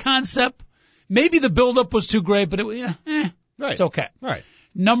about the concept. Maybe the build-up was too great, but Right. It's okay. Right.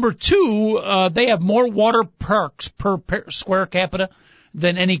 Number 2, they have more water parks per square capita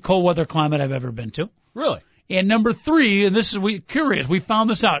than any cold weather climate I've ever been to. Really? And number 3, and this is curious, we found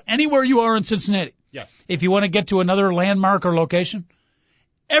this out. Anywhere you are in Cincinnati, if you want to get to another landmark or location,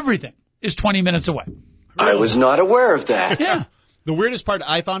 everything is 20 minutes away. I was not aware of that. Yeah. The weirdest part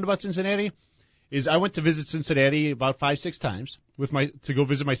I found about Cincinnati is I went to visit Cincinnati about 5-6 times to go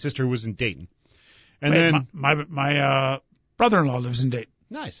visit my sister who was in Dayton. And then my brother-in-law lives in Dayton.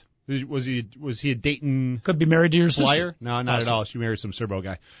 Nice. Was he a Dayton Could be married to your sister. flyer? No, not at all. She married some Serbo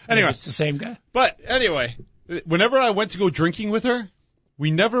guy. Anyway, it's the same guy. But anyway, whenever I went to go drinking with her,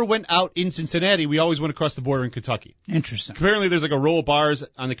 we never went out in Cincinnati. We always went across the border in Kentucky. Interesting. Apparently, there's like a row of bars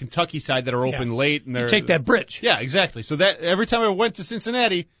on the Kentucky side that are open late, and You take that bridge. Yeah, exactly. So that every time I went to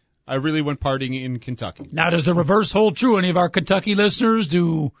Cincinnati, I really went partying in Kentucky. Now, does the reverse hold true? Any of our Kentucky listeners,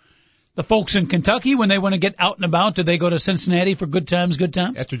 do the folks in Kentucky, when they want to get out and about, do they go to Cincinnati for good times, good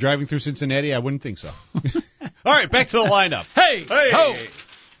times? After driving through Cincinnati, I wouldn't think so. All right, back to the lineup. Hey, ho.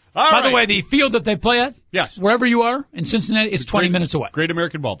 By the way, the field that they play at, yes, wherever you are in Cincinnati, it's 20 minutes away. Great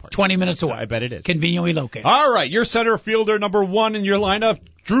American Ballpark. 20 minutes away. I bet it is. Conveniently located. All right, your center fielder number 1 in your lineup,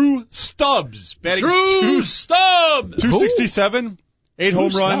 Drew Stubbs. Batting Drew Stubbs. 267, 8 home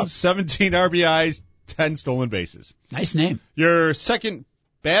Stubbs. runs, 17 RBIs, 10 stolen bases. Nice name. Your second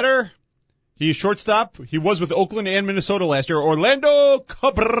batter, he's shortstop. He was with Oakland and Minnesota last year, Orlando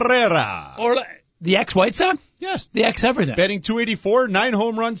Cabrera. Or the ex-White Sox? Yes. The ex-everything. Batting 284, 9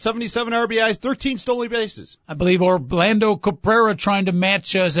 home runs, 77 RBIs, 13 stolen bases. I believe Orlando Cabrera trying to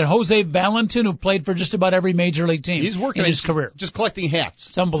match, is it Jose Valentin, who played for just about every major league team He's working in his career. Just collecting hats.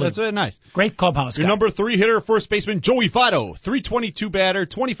 It's unbelievable. That's very nice. Great clubhouse Your guy. number 3 hitter, first baseman, Joey Votto. 322 batter,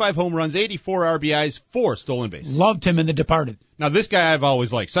 25 home runs, 84 RBIs, 4 stolen bases. Loved him in The Departed. Now, this guy I've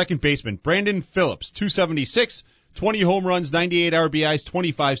always liked. Second baseman, Brandon Phillips. 276, 20 home runs, 98 RBIs,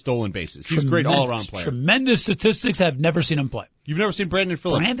 25 stolen bases. He's a great all-around player. Tremendous statistics. I've never seen him play. You've never seen Brandon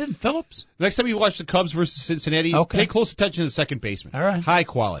Phillips? Brandon Phillips? Next time you watch the Cubs versus Cincinnati, pay close attention to the second baseman. All right. High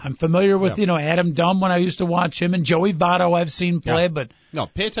quality. I'm familiar with, Adam Dunn when I used to watch him, and Joey Votto I've seen play, but... No,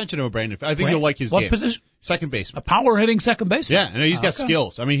 pay attention to Brandon. I think you'll like his what game. Position? Second baseman. A power-hitting second baseman. Yeah, and he's got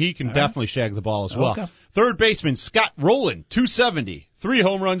skills. I mean, he can definitely shag the ball as well. Okay. Third baseman, Scott Rowland, 270, 3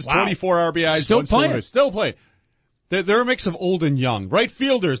 home runs, Wow. 24 RBIs, Still 1 stolen playing. base. Still playing. They're a mix of old and young. Right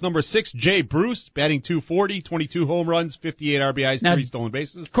fielders, number 6, Jay Bruce, batting .240, 22 home runs, 58 RBIs, Now, 3 stolen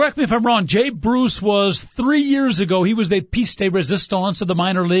bases. Correct me if I'm wrong. Jay Bruce was 3 years ago. He was the piece de resistance of the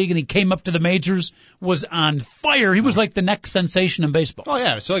minor league, and he came up to the majors, was on fire. He was like the next sensation in baseball. Oh,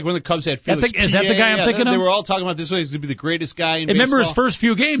 yeah. So, like, when the Cubs had Felix Is that the guy I'm thinking of? They were all talking about this way. He's going to be the greatest guy in baseball. Remember his first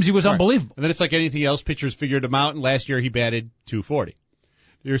few games? He was unbelievable. And then it's like anything else. Pitchers figured him out, and last year he batted .240.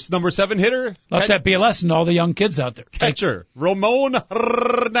 Your number 7 hitter? Let that be a lesson to all the young kids out there. Catcher, Ramon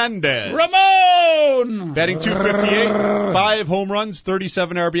Hernandez. Ramon! Batting .258, 5 home runs,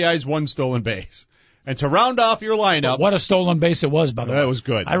 37 RBIs, 1 stolen base. And to round off your lineup. What a stolen base it was, by the way. That was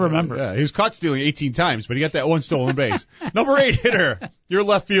good. I remember. Yeah, he was caught stealing 18 times, but he got that 1 stolen base. Number 8 hitter, your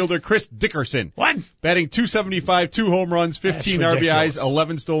left fielder, Chris Dickerson. What? Batting .275, 2 home runs, 15 RBIs,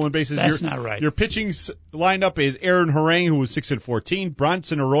 11 stolen bases. That's not right. Your pitching lineup is Aaron Harang, who was 6-14,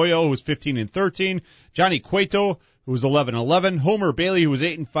 Bronson Arroyo, who was 15-13, Johnny Cueto, who was 11-11, Homer Bailey, who was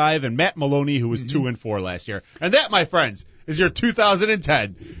 8-5, and Matt Maloney, who was 2-4 last year. And that, my friends, is your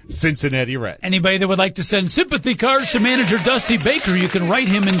 2010 Cincinnati Reds. Anybody that would like to send sympathy cards to manager Dusty Baker, you can write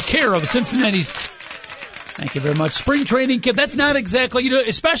him in care of Cincinnati's. Thank you very much. Spring training camp. That's not exactly,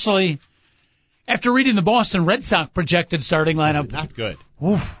 especially after reading the Boston Red Sox projected starting lineup. Not good.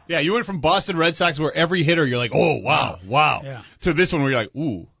 Oof. Yeah, you went from Boston Red Sox where every hitter you're like, oh, wow, Yeah. to this one where you're like,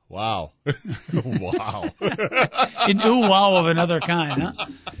 ooh, wow, wow. An ooh wow of another kind, huh?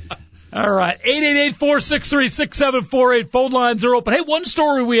 All right, 888-463-6748. Phone lines are open. Hey, one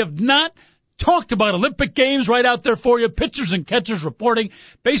story we have not talked about, Olympic Games right out there for you. Pitchers and catchers reporting.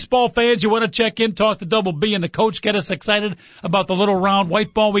 Baseball fans, you want to check in, talk to Double B and the coach, get us excited about the little round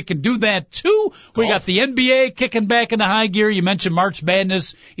white ball. We can do that too. We got the NBA kicking back into high gear. You mentioned March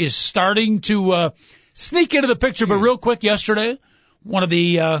Madness is starting to sneak into the picture, but real quick, yesterday, one of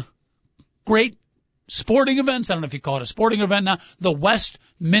the great sporting events, I don't know if you call it a sporting event now, the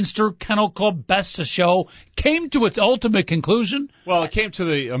Westminster Kennel Club Best of Show came to its ultimate conclusion. Well, it came to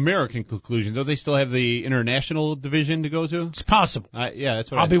the American conclusion. Don't they still have the international division to go to? It's possible. Yeah, that's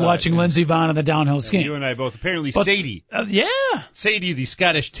what I'll be watching Lindsey Vonn on the downhill skiing. You and I both. Apparently, Sadie. Sadie, the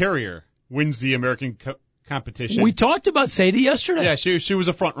Scottish Terrier, wins the American competition. We talked about Sadie yesterday. Yeah, she was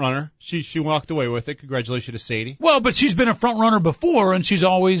a front runner. She walked away with it. Congratulations to Sadie. Well, but she's been a front runner before, and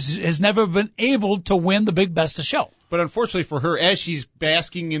has never been able to win the big Best of Show. But unfortunately for her, as she's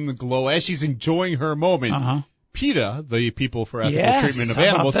basking in the glow, as she's enjoying her moment, PETA, the People for Ethical Treatment of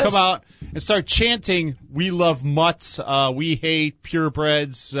Animals, come out and start chanting, "We love mutts, we hate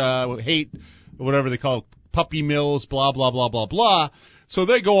purebreds, hate whatever they call puppy mills, blah, blah, blah, blah, blah." So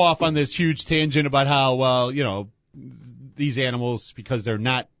they go off on this huge tangent about how, these animals, because they're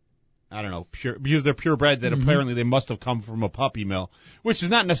not, because they're purebred, that apparently they must have come from a puppy mill, which is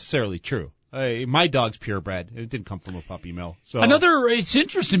not necessarily true. My dog's purebred. It didn't come from a puppy mill. So it's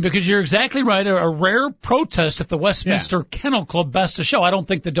interesting because you're exactly right. A rare protest at the Westminster Kennel Club Best of Show. I don't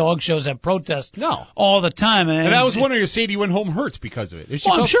think the dog shows have protests all the time. And I was wondering if Sadie went home hurt because of it. She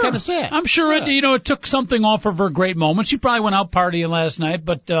I'm sure. Kind of sad. I'm sure it took something off of her great moment. She probably went out partying last night,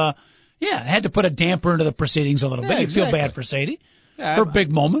 but had to put a damper into the proceedings a little bit. You feel bad for Sadie. Her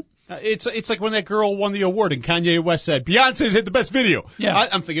big moment. It's like when that girl won the award and Kanye West said, Beyonce's hit the best video. Yeah.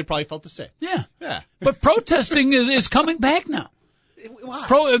 I'm thinking it probably felt the same. Yeah. Yeah. But protesting is coming back now.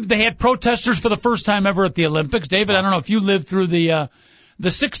 Why? They had protesters for the first time ever at the Olympics. David, I don't know if you lived through the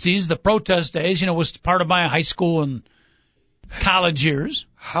 60s, the protest days, was part of my high school and college years.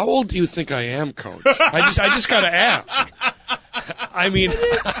 How old do you think I am, Coach? I just got to ask. I mean,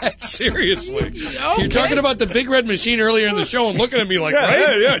 seriously. Okay. You're talking about the Big Red Machine earlier in the show and looking at me like,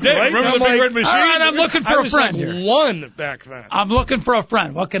 Dave, right? remember the Big Red Machine? All right, I'm looking for a friend like here. one back then. I'm looking for a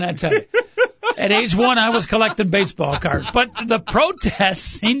friend. What can I tell you? At age 1, I was collecting baseball cards. But the protests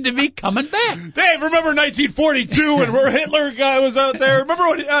seem to be coming back. Dave, remember 1942 when Hitler guy was out there? Remember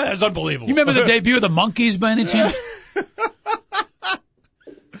what? That was unbelievable. You remember the debut of the Monkees by any chance?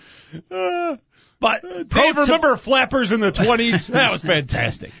 But Dave, remember Flappers in the 20s? That was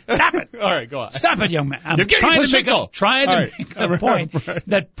fantastic. Stop it. All right, go on. Stop it, young man. I'm Evgeni trying to make Plushenko. a point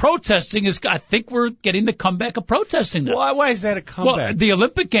that protesting is, I think we're getting the comeback of protesting now. Why is that a comeback? Well, the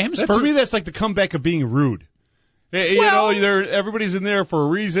Olympic Games. To me, that's like the comeback of being rude. Everybody's in there for a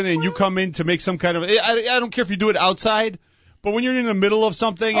reason, and you come in to make some kind of. I don't care if you do it outside, but when you're in the middle of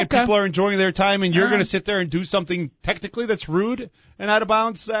something and people are enjoying their time, and you're going to sit there and do something technically that's rude and out of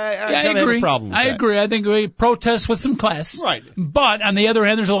bounds, I agree. have a problem with that. I agree. I think we protest with some class. Right. But on the other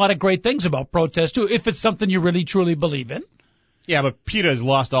hand, there's a lot of great things about protest too, if it's something you really truly believe in. Yeah, but PETA has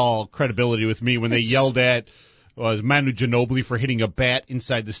lost all credibility with me when they yelled at was Manu Ginobili for hitting a bat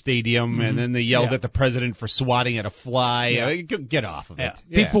inside the stadium, and then they yelled at the president for swatting at a fly. Get off of it.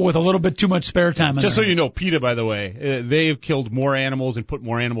 People with a little bit too much spare time. Just so you know, PETA, by the way, they have killed more animals and put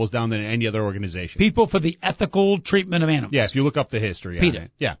more animals down than any other organization. People for the ethical treatment of animals. Yeah, if you look up the history. PETA.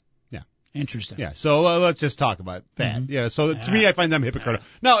 Yeah. Interesting. Yeah, so let's just talk about that. Yeah, so to me, I find them hypocritical.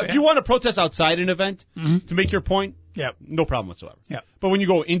 Now, if you want to protest outside an event to make your point, no problem whatsoever. Yeah. But when you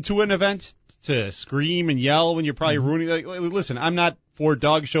go into an event to scream and yell when you're probably ruining, listen, I'm not for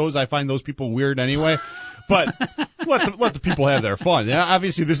dog shows. I find those people weird anyway. But let the people have their fun. Yeah,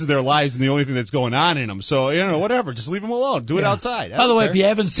 obviously, this is their lives and the only thing that's going on in them. So, whatever. Just leave them alone. Do it outside. By the way, if you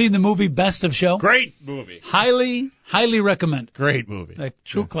haven't seen the movie Best of Show. Great movie. Highly recommend. Great movie. Like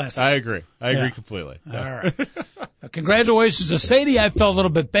true classic. I agree completely. All right. Congratulations to Sadie. I felt a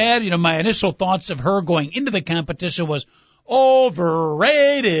little bit bad. My initial thoughts of her going into the competition was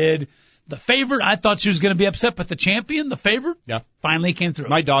overrated. The favorite, I thought she was going to be upset, but the champion, the favorite, finally came through.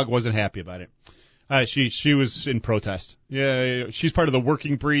 My dog wasn't happy about it. She was in protest. Yeah, she's part of the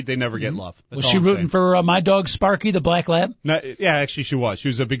working breed. They never get love. That's was she rooting for my dog Sparky, the black lab? No, yeah, actually she was. She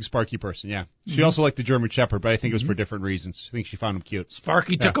was a big Sparky person, yeah. She also liked the German Shepherd, but I think it was for different reasons. I think she found him cute.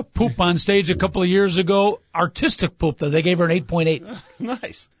 Sparky took a poop on stage a couple of years ago. Artistic poop, though. They gave her an 8.8.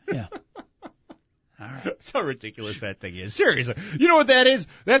 Nice. Yeah. All right. That's how ridiculous that thing is. Seriously. You know what that is?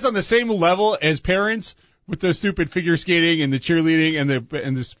 That's on the same level as parents with the stupid figure skating and the cheerleading and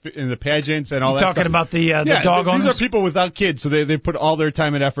the pageants and all that stuff. Talking about the dog owners? These are people without kids, so they put all their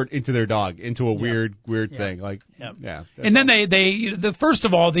time and effort into their dog, into a weird thing. Like, and then they first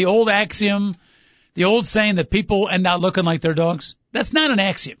of all, the old axiom, the old saying that people end out looking like their dogs. That's not an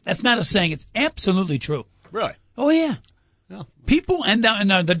axiom. That's not a saying. It's absolutely true. Really? Oh, yeah. No. People end out,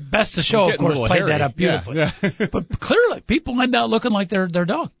 and the Best of Show, of course, played that up beautifully. Yeah. But clearly, people end out looking like their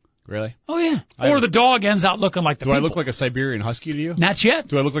dog. Really? Oh, yeah. Or the dog ends out looking like the people. Do I look like a Siberian Husky to you? Not yet.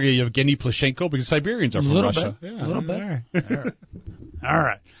 Do I look like a Evgeni Plushenko? Because Siberians are from Russia. A little bit. All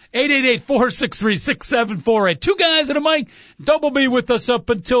right. 888-463-6748. Two guys and a mic. Double B with us up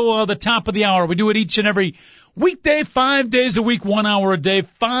until the top of the hour. We do it each and every weekday, 5 days a week, 1 hour a day,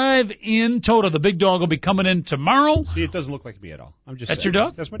 5 in total. The big dog will be coming in tomorrow. See, it doesn't look like me at all. I'm just That's saying. your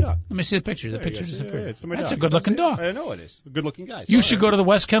dog? That's my dog. Let me see the picture. The picture disappeared. It's my That's dog. a good-looking dog. I know it is. A good-looking guy. You should go to the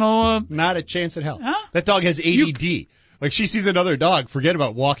West Kennel. Not a chance in hell. Huh? That dog has ADD. Like, she sees another dog, forget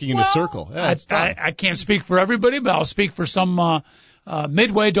about walking in a circle. Yeah, I can't speak for everybody, but I'll speak for some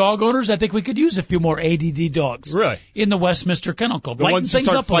Midway dog owners. I think we could use a few more ADD dogs. Really? In the Westminster Kennel Club. The ones who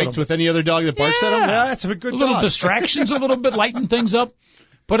start fights with any other dog that barks at them? Yeah, that's a good dog. Little distractions a little bit, lighten things up,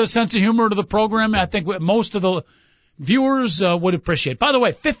 put a sense of humor to the program. I think most of the viewers would appreciate. By the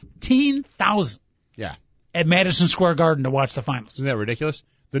way, 15,000 at Madison Square Garden to watch the finals. Isn't that ridiculous?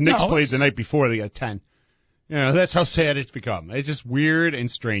 The Knicks played the night before. They got 10. That's how sad it's become. It's just weird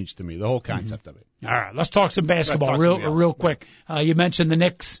and strange to me, the whole concept of it. All right, let's talk some basketball real quick. You mentioned the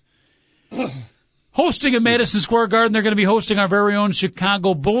Knicks hosting at Madison Square Garden. They're going to be hosting our very own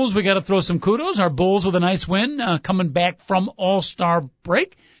Chicago Bulls. We got to throw some kudos. Our Bulls with a nice win, coming back from All-Star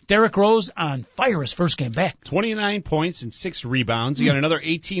break. Derrick Rose on fire his first game back. 29 points and 6 rebounds. You got another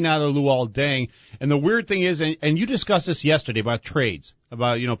 18 out of Luol Deng. And the weird thing is, and you discussed this yesterday about trades,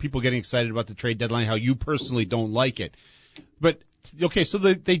 about, people getting excited about the trade deadline, how you personally don't like it. But, okay, so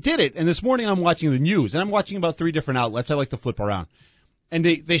they did it, and this morning I'm watching the news, and I'm watching about 3 different outlets. I like to flip around. And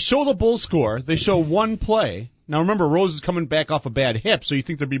they show the Bulls score. They show one play. Now remember, Rose is coming back off a bad hip, so you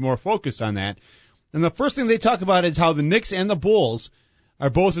think there'd be more focus on that. And the first thing they talk about is how the Knicks and the Bulls are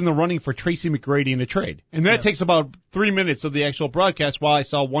both in the running for Tracy McGrady in a trade. And that takes about 3 minutes of the actual broadcast while I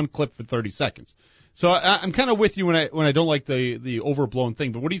saw one clip for 30 seconds. So I'm kind of with you when I don't like the overblown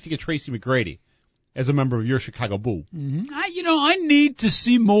thing. But what do you think of Tracy McGrady as a member of your Chicago Bull? Mm-hmm. I need to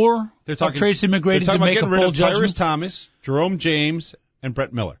see more of Tracy McGrady to make a full judgment. Tyrese Thomas, Jerome James, and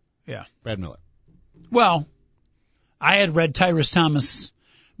Brett Miller. Yeah. Brad Miller. Well, I had read Tyrese Thomas,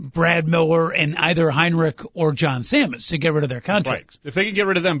 Brad Miller, and either Heinrich or John Sammons to get rid of their contracts. Right. If they can get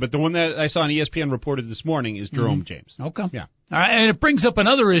rid of them, but the one that I saw on ESPN reported this morning is Jerome James. Okay. Yeah. All right, and it brings up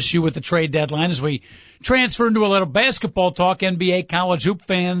another issue with the trade deadline as we transfer into a little basketball talk. NBA college hoop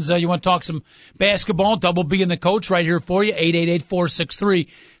fans, you want to talk some basketball? Double B and the coach right here for you.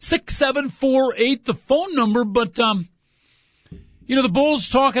 888-463-6748, the phone number. But the Bulls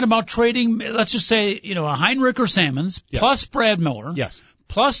talking about trading. Let's just say a Heinrich or Sammons plus Brad Miller. Yes.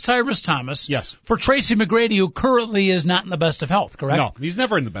 Plus Tyrese Thomas. Yes. For Tracy McGrady, who currently is not in the best of health, correct? No, he's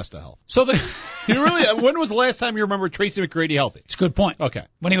never in the best of health. So when was the last time you remember Tracy McGrady healthy? It's a good point. Okay.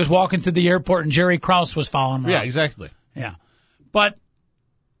 When he was walking to the airport and Jerry Krause was following him around. Yeah, exactly. Yeah. But,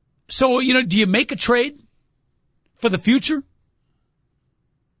 so, do you make a trade for the future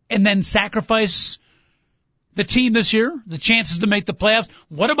and then sacrifice the team this year, the chances to make the playoffs?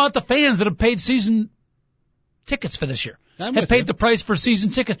 What about the fans that have paid season tickets for this year? Have paid the price for season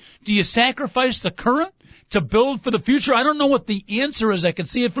ticket. Do you sacrifice the current to build for the future? I don't know what the answer is. I can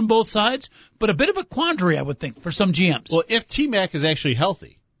see it from both sides, but a bit of a quandary, I would think, for some GMs. Well, if T-Mac is actually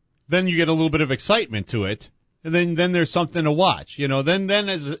healthy, then you get a little bit of excitement to it, and then there's something to watch. Then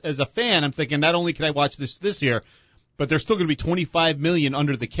as a fan, I'm thinking not only can I watch this year, but there's still going to be $25 million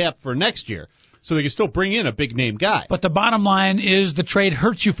under the cap for next year, so they can still bring in a big name guy. But the bottom line is the trade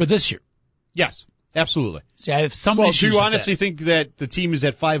hurts you for this year. Yes. Absolutely. See, I have some issues. Well, do you honestly think that the team is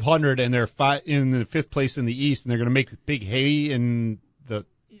at 500 and they're in the fifth place in the East and they're going to make big hay in the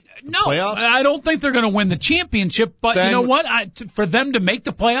playoffs? No, I don't think they're going to win the championship. But you know what? For them to make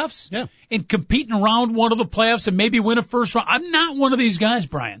the playoffs and compete in round one of the playoffs and maybe win a first round, I'm not one of these guys,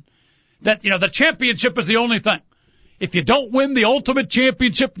 Brian, that the championship is the only thing. If you don't win the ultimate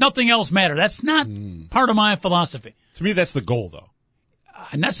championship, nothing else matters. That's not part of my philosophy. To me, that's the goal, though.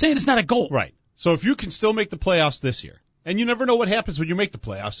 I'm not saying it's not a goal. Right. So if you can still make the playoffs this year, and you never know what happens when you make the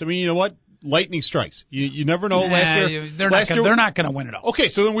playoffs. I mean, you know what? Lightning strikes. You never know. Last year, they're not going to win it all. Okay,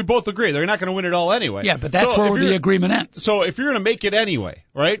 so then we both agree they're not going to win it all anyway. Yeah, but that's where the agreement ends. So if you're going to make it anyway,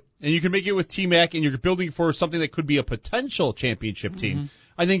 right, and you can make it with T-Mac, and you're building for something that could be a potential championship team,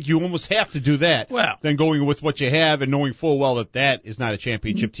 I think you almost have to do that. Well, than going with what you have and knowing full well that is not a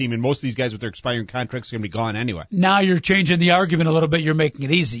championship team, and most of these guys with their expiring contracts are going to be gone anyway. Now you're changing the argument a little bit. You're making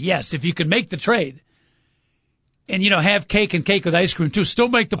it easy. Yes, if you can make the trade. And, have cake and cake with ice cream, too. Still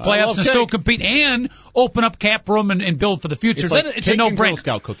make the playoffs and still compete and open up cap room and build for the future. It's, like it's a no-brainer. Girl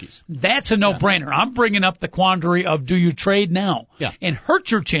Scout cookies. That's a no-brainer. Yeah. I'm bringing up the quandary of do you trade now and hurt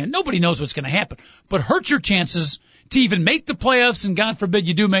your chance. Nobody knows what's going to happen, but hurt your chances to even make the playoffs, and God forbid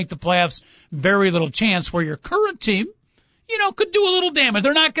you do make the playoffs, very little chance where your current team, could do a little damage.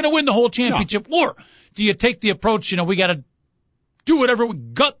 They're not going to win the whole championship. No. Or do you take the approach, we got to do whatever,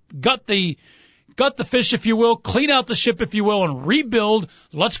 gut the fish, if you will, clean out the ship, if you will, and rebuild.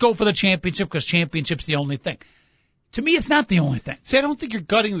 Let's go for the championship because championship's the only thing. To me, it's not the only thing. See, I don't think you're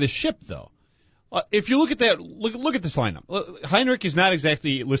gutting the ship, though. If you look at that, look at this lineup. Heinrich is not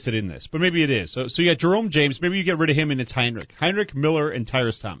exactly listed in this, but maybe it is. So you got Jerome James. Maybe you get rid of him and it's Heinrich. Heinrich, Miller, and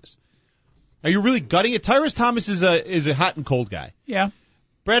Tyrus Thomas. Are you really gutting it? Tyrus Thomas is a hot and cold guy. Yeah.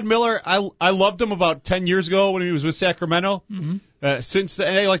 Brad Miller, I loved him about 10 years ago when he was with Sacramento. Mm-hmm. Since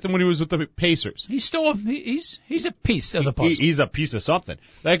then, I liked him when he was with the Pacers. He's still he's a piece of the puzzle. He's a piece of something.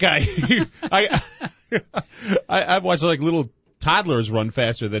 That guy, I've watched like little toddlers run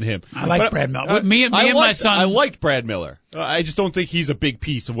faster than him. I like Brad Miller. Me and my son. I liked Brad Miller. I just don't think he's a big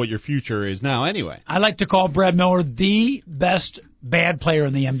piece of what your future is now anyway. I like to call Brad Miller the best bad player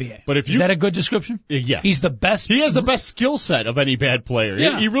in the NBA. But is that a good description? Yeah. He's the best. He has the best skill set of any bad player.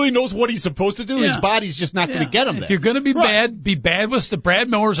 Yeah. He really knows what he's supposed to do. Yeah. His body's just not going to get him there. If you're going to be bad, be bad with the Brad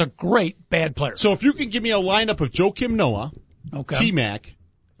Miller's a great bad player. So if you can give me a lineup of Joakim Noah, T-Mac,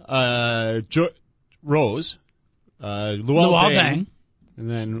 Rose, Luol Deng, and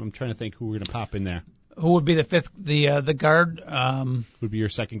then I'm trying to think who we're going to pop in there. Who would be the fifth, the guard? Would be your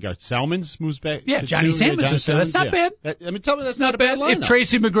second guard. Salmons moves back. Yeah, Johnny Salmons. That's not bad. Tell me that's not a bad lineup. If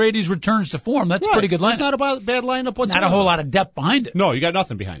Tracy McGrady's returns to form, that's a pretty good lineup. It's not a bad lineup whatsoever. Not a whole lot of depth behind it. No, you got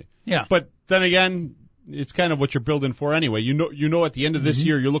nothing behind it. Yeah. But then again, it's kind of what you're building for anyway. You know, at the end of this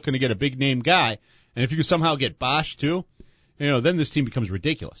year, you're looking to get a big name guy, and if you can somehow get Bosch too, then this team becomes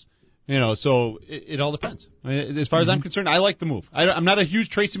ridiculous. So it all depends. As far as I'm concerned, I like the move. I'm not a huge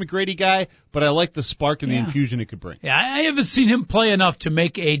Tracy McGrady guy, but I like the spark and the infusion it could bring. Yeah, I haven't seen him play enough to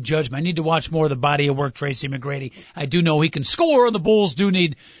make a judgment. I need to watch more of the body of work, Tracy McGrady. I do know he can score, and the Bulls do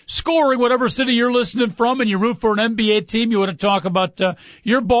need scoring, whatever city you're listening from, and you root for an NBA team. You want to talk about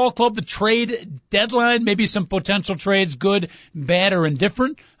your ball club, the trade deadline, maybe some potential trades, good, bad, or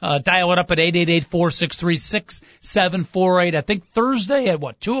indifferent. Dial it up at 888-463-6748. I think Thursday at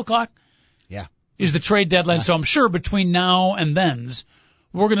 2 o'clock? Yeah. Is the trade deadline. So I'm sure between now and then's,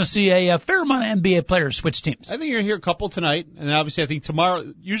 we're going to see a fair amount of NBA players switch teams. I think you're going to hear a couple tonight, and obviously I think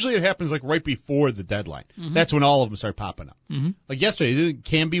tomorrow, usually it happens like right before the deadline. Mm-hmm. That's when all of them start popping up. Mm-hmm. Like yesterday, didn't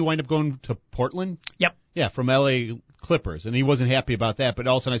Camby wind up going to Portland? Yep. Yeah, from LA Clippers, and he wasn't happy about that, but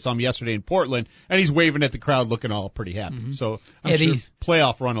all of a sudden I saw him yesterday in Portland, and he's waving at the crowd looking all pretty happy. Mm-hmm. So I'm sure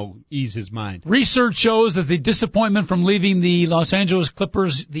playoff run will ease his mind. Research shows that the disappointment from leaving the Los Angeles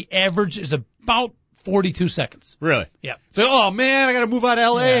Clippers, the average is about 42 seconds. Really? Yeah. So, oh man, I got to move out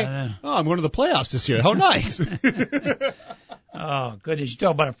of LA. Yeah. Oh, I'm going to the playoffs this year. How nice. Oh, goodness. You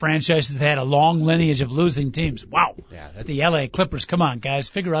talk about a franchise that had a long lineage of losing teams. Wow. Yeah, the LA Clippers. Come on, guys.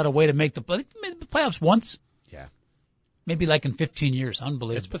 Figure out a way to make the playoffs once. Yeah. Maybe like in 15 years.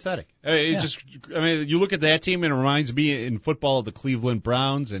 Unbelievable. It's pathetic. You look at that team and it reminds me in football of the Cleveland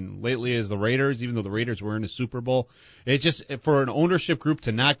Browns and lately as the Raiders, even though the Raiders were in the Super Bowl. It just, for an ownership group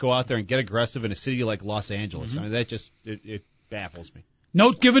to not go out there and get aggressive in a city like Los Angeles, I mean, that just, it baffles me.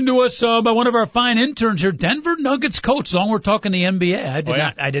 Note given to us by one of our fine interns here, Denver Nuggets coach. Long we're talking the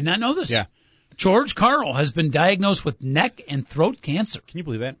NBA. I did not know this. Yeah. George Karl has been diagnosed with neck and throat cancer. Can you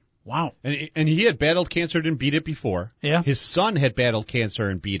believe that? Wow. And he had battled cancer and beat it before. Yeah. His son had battled cancer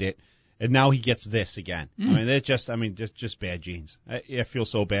and beat it, and now he gets this again. I mean, just bad genes. I feel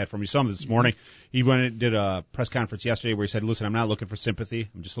so bad for him. You saw him this morning. He went and did a press conference yesterday where he said, listen, I'm not looking for sympathy.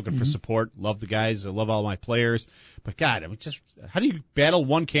 I'm just looking for support. Love the guys. I love all my players. But God, I mean, just how do you battle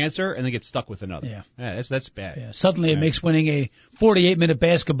one cancer and then get stuck with another? Yeah. That's bad. Yeah. Suddenly it makes winning a 48-minute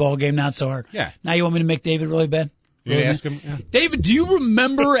basketball game not so hard. Yeah. Now you want me to make David really bad? You ask him? Yeah. David, do you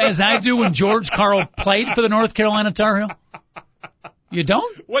remember, as I do, when George Karl played for the North Carolina Tar Heel? You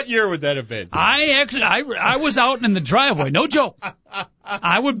don't? What year would that have been? I was out in the driveway. No joke.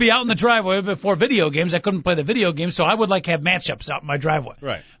 I would be out in the driveway before video games. I couldn't play the video games, so I would have matchups out in my driveway.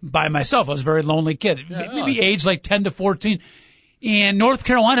 Right. By myself. I was a very lonely kid. Maybe aged like 10 to 14. And North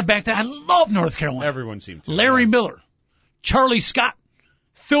Carolina back then, I love North Carolina. Everyone seemed to. Larry Miller, Charlie Scott,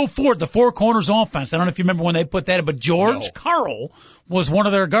 Phil Ford, the four corners offense. I don't know if you remember when they put that in, but George Karl was one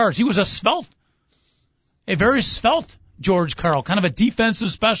of their guards. He was a very svelte George Karl, kind of a defensive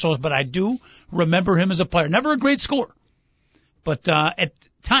specialist, but I do remember him as a player. Never a great scorer. But at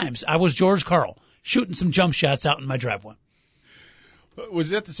times, I was George Karl, shooting some jump shots out in my driveway.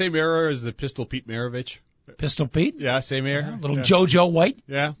 Was that the same era as the Pistol Pete Maravich? Pistol Pete? Yeah, same era. Little JoJo White.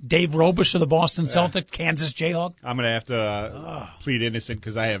 Yeah. Dave Robish of the Boston Celtics, Kansas Jayhawk. I'm going to have to plead innocent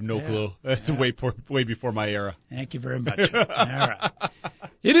because I have no clue. Way before my era. Thank you very much. All right.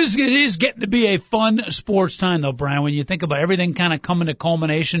 It is getting to be a fun sports time, though, Brian, when you think about everything kind of coming to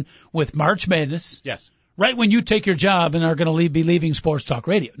culmination with March Madness. Yes. Right when you take your job and are going to be leaving Sports Talk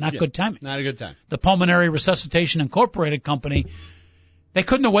Radio. Not good timing. Not a good time. The Pulmonary Resuscitation Incorporated company, they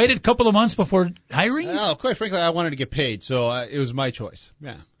couldn't have waited a couple of months before hiring? Well, quite frankly, I wanted to get paid, so it was my choice.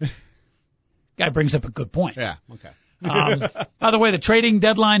 Yeah. Guy brings up a good point. Yeah, okay. By the way, the trading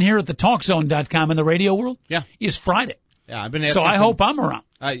deadline here at the TalkZone.com in the radio world is Friday. Yeah, I've been asking. So I hope I'm around.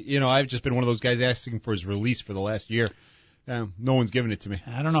 I've just been one of those guys asking for his release for the last year. No one's given it to me.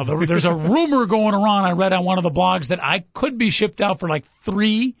 I don't know. There's a rumor going around. I read on one of the blogs that I could be shipped out for like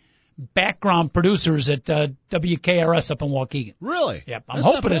 3 background producers at WKRS up in Waukegan. Really? Yep. I'm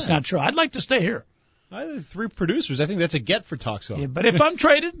hoping it's not true. I'd like to stay here. 3 producers. I think that's a get for TalkZone. Yeah, but if I'm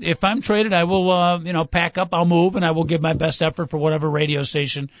traded, I will, pack up. I'll move, and I will give my best effort for whatever radio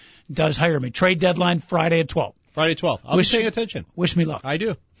station does hire me. Trade deadline Friday at 12. Friday at 12. I'll be paying attention. Wish me luck. I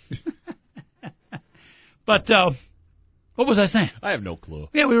do. But what was I saying? I have no clue.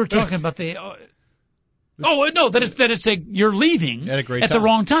 Yeah, we were talking about the. You're leaving at the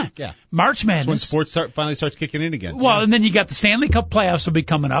wrong time. Yeah. March Madness. That's when sports finally starts kicking in again. Well, and then you got the Stanley Cup playoffs will be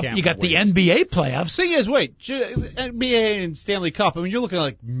coming up. You got the NBA playoffs. Thing is, NBA and Stanley Cup. I mean, you're looking at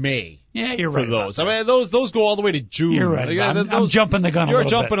like May. Yeah, you're right. For those. I mean, those go all the way to June. You're right. I'm jumping the gun a little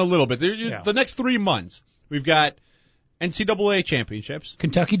bit. You're jumping a little bit. The next 3 months, we've got NCAA championships.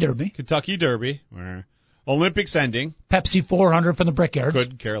 Kentucky Derby. Olympics ending. Pepsi 400 from the Brickyards.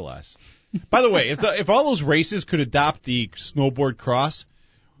 Couldn't care less. By the way, if all those races could adopt the snowboard cross,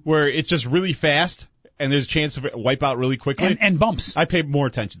 where it's just really fast and there's a chance of it wipe out really quickly, and bumps, I'd pay more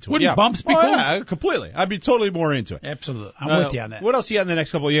attention to it. Wouldn't bumps be cool? Yeah, completely. I'd be totally more into it. Absolutely, I'm with you on that. What else you got in the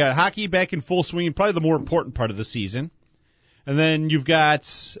next couple? You got hockey back in full swing, probably the more important part of the season, and then you've got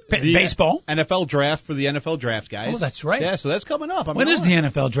the baseball, NFL draft for the NFL draft guys. Oh, that's right. Yeah, so that's coming up. When is the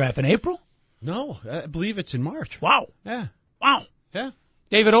NFL draft, in April? No, I believe it's in March. Wow. Yeah. Wow. Yeah.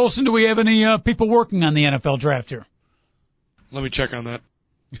 David Olson, do we have any people working on the NFL draft here? Let me check on that.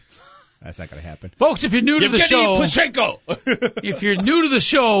 That's not going to happen. Folks, if you're new to the show, Evgeni Plushenko. If you're new to the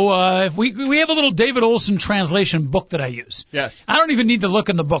show, we have a little David Olson translation book that I use. Yes. I don't even need to look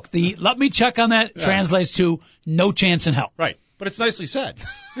in the book. The let me check on that translates to no chance in hell. Right. But it's nicely said.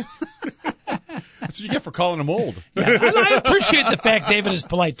 That's what you get for calling him old. Yeah, I appreciate the fact David is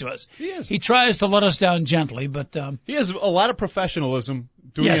polite to us. He is. He tries to let us down gently, but he has a lot of professionalism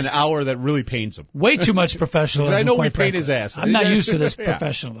doing an hour that really pains him. Way too much professionalism. I know we pain his ass. I'm not used to this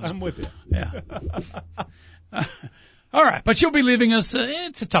professionalism. I'm with you. Yeah. All right, but you'll be leaving us.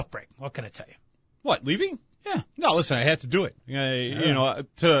 It's a tough break. What can I tell you? What, leaving? Yeah. No, listen, I had to do it. You know,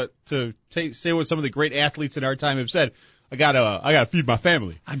 to say what some of the great athletes in our time have said. I gotta feed my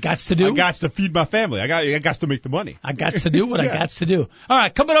family. I gots to do. I gots to feed my family. I gots to make the money. I gots to do what I gots to do. All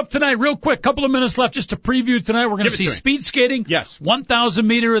right, coming up tonight, real quick, couple of minutes left just to preview tonight. We're going to see speed skating. Yes. 1,000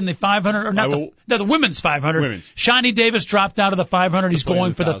 meter in the 500, or not the women's 500. Women's. Shawnee Davis dropped out of the 500. He's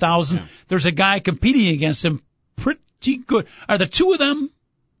going for the 1,000. Yeah. There's a guy competing against him pretty good. Are the two of them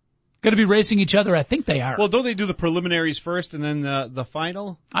going to be racing each other? I think they are. Well, don't they do the preliminaries first and then the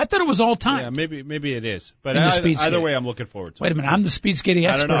final? I thought it was all time. Yeah, maybe it is. But either way, I'm looking forward to it. Wait a minute, I'm the speed skating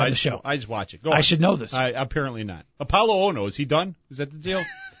expert on the show. I just watch it. Go I on. should know this. Apparently not. Apollo Ono, is he done? Is that the deal?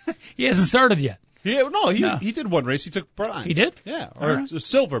 He hasn't started yet. He did one race. He took bronze. He did? Yeah, or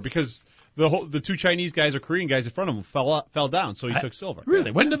silver because the two Chinese guys or Korean guys in front of him fell down, so he took silver. Really?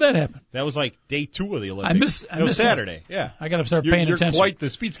 Yeah. When did that happen? That was like day 2 of the Olympics. I missed Saturday. That. Yeah. I got to start paying attention. You're quite the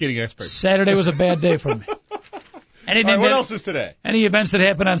speed skating expert. Saturday was a bad day for me. Anything what else is today? Any events that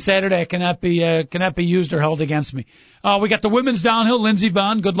happen on Saturday cannot be used or held against me. We got the women's downhill. Lindsey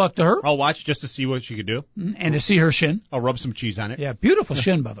Vonn. Good luck to her. I'll watch just to see what she could do and to see her shin. I'll rub some cheese on it. Yeah, beautiful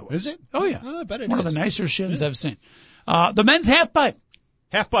shin, by the way. Is it? Oh yeah. I bet it One is. of the nicer shins I've seen. The men's half pipe.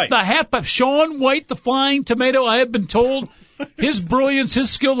 Half pipe. The half pipe. Sean White, the flying tomato. I have been told his brilliance, his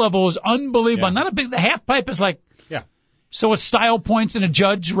skill level is unbelievable. Yeah. Not a big. The half pipe is like. Yeah. So it's style points and a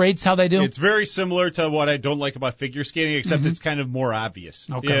judge rates how they do? It's very similar to what I don't like about figure skating, except it's kind of more obvious.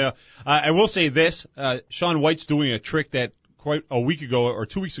 Okay. Yeah. I will say this. Sean White's doing a trick that quite a week ago or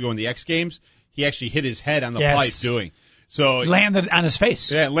 2 weeks ago in the X Games, he actually hit his head on the pipe doing. So landed on his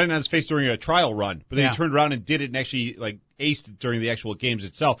face. Yeah, landed on his face during a trial run. But then Yeah. he turned around and did it and actually aced it during the actual games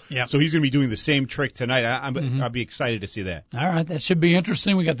itself. Yeah. So he's going to be doing the same trick tonight. I'll be excited to see that. All right, that should be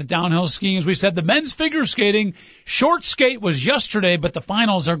interesting. We got the downhill skiing, as we said. The men's figure skating, short skate was yesterday, but the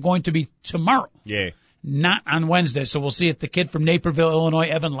finals are going to be tomorrow. Yeah. Not on Wednesday. So we'll see if the kid from Naperville, Illinois,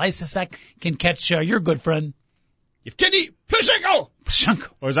 Evan Lysacek, can catch your good friend, Evgeni Plushenko!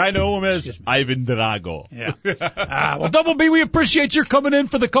 Or as I know him as Ivan Drago. Yeah. Well, Double B, we appreciate your coming in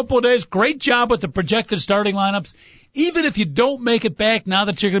for the couple of days. Great job with the projected starting lineups. Even if you don't make it back now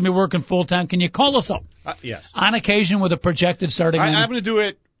that you're going to be working full time, can you call us up? Yes. On occasion with a projected starting lineup. I'm going to do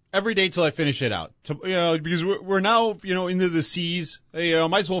it every day till I finish it out. Because we're now, into the C's.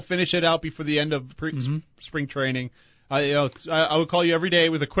 Might as well finish it out before the end of spring training. I will call you every day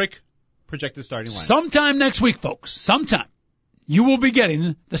with a quick projected starting lineup. Sometime next week, folks. Sometime. You will be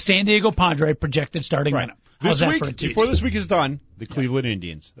getting the San Diego Padre projected starting lineup. How's This that week, for a tease? before this week is done, the Cleveland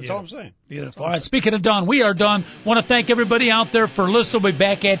Indians. That's all I'm saying. Beautiful. All right, speaking of done, we are done. Want to thank everybody out there for listening. We'll be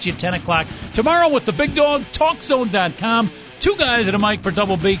back at you at 10 o'clock tomorrow with the Big Dog, TalkZone.com. Two guys at a mic for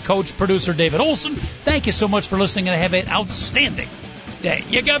Double B, coach, producer David Olson. Thank you so much for listening, and have an outstanding day.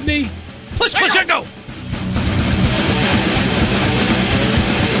 You got me? Plushenko!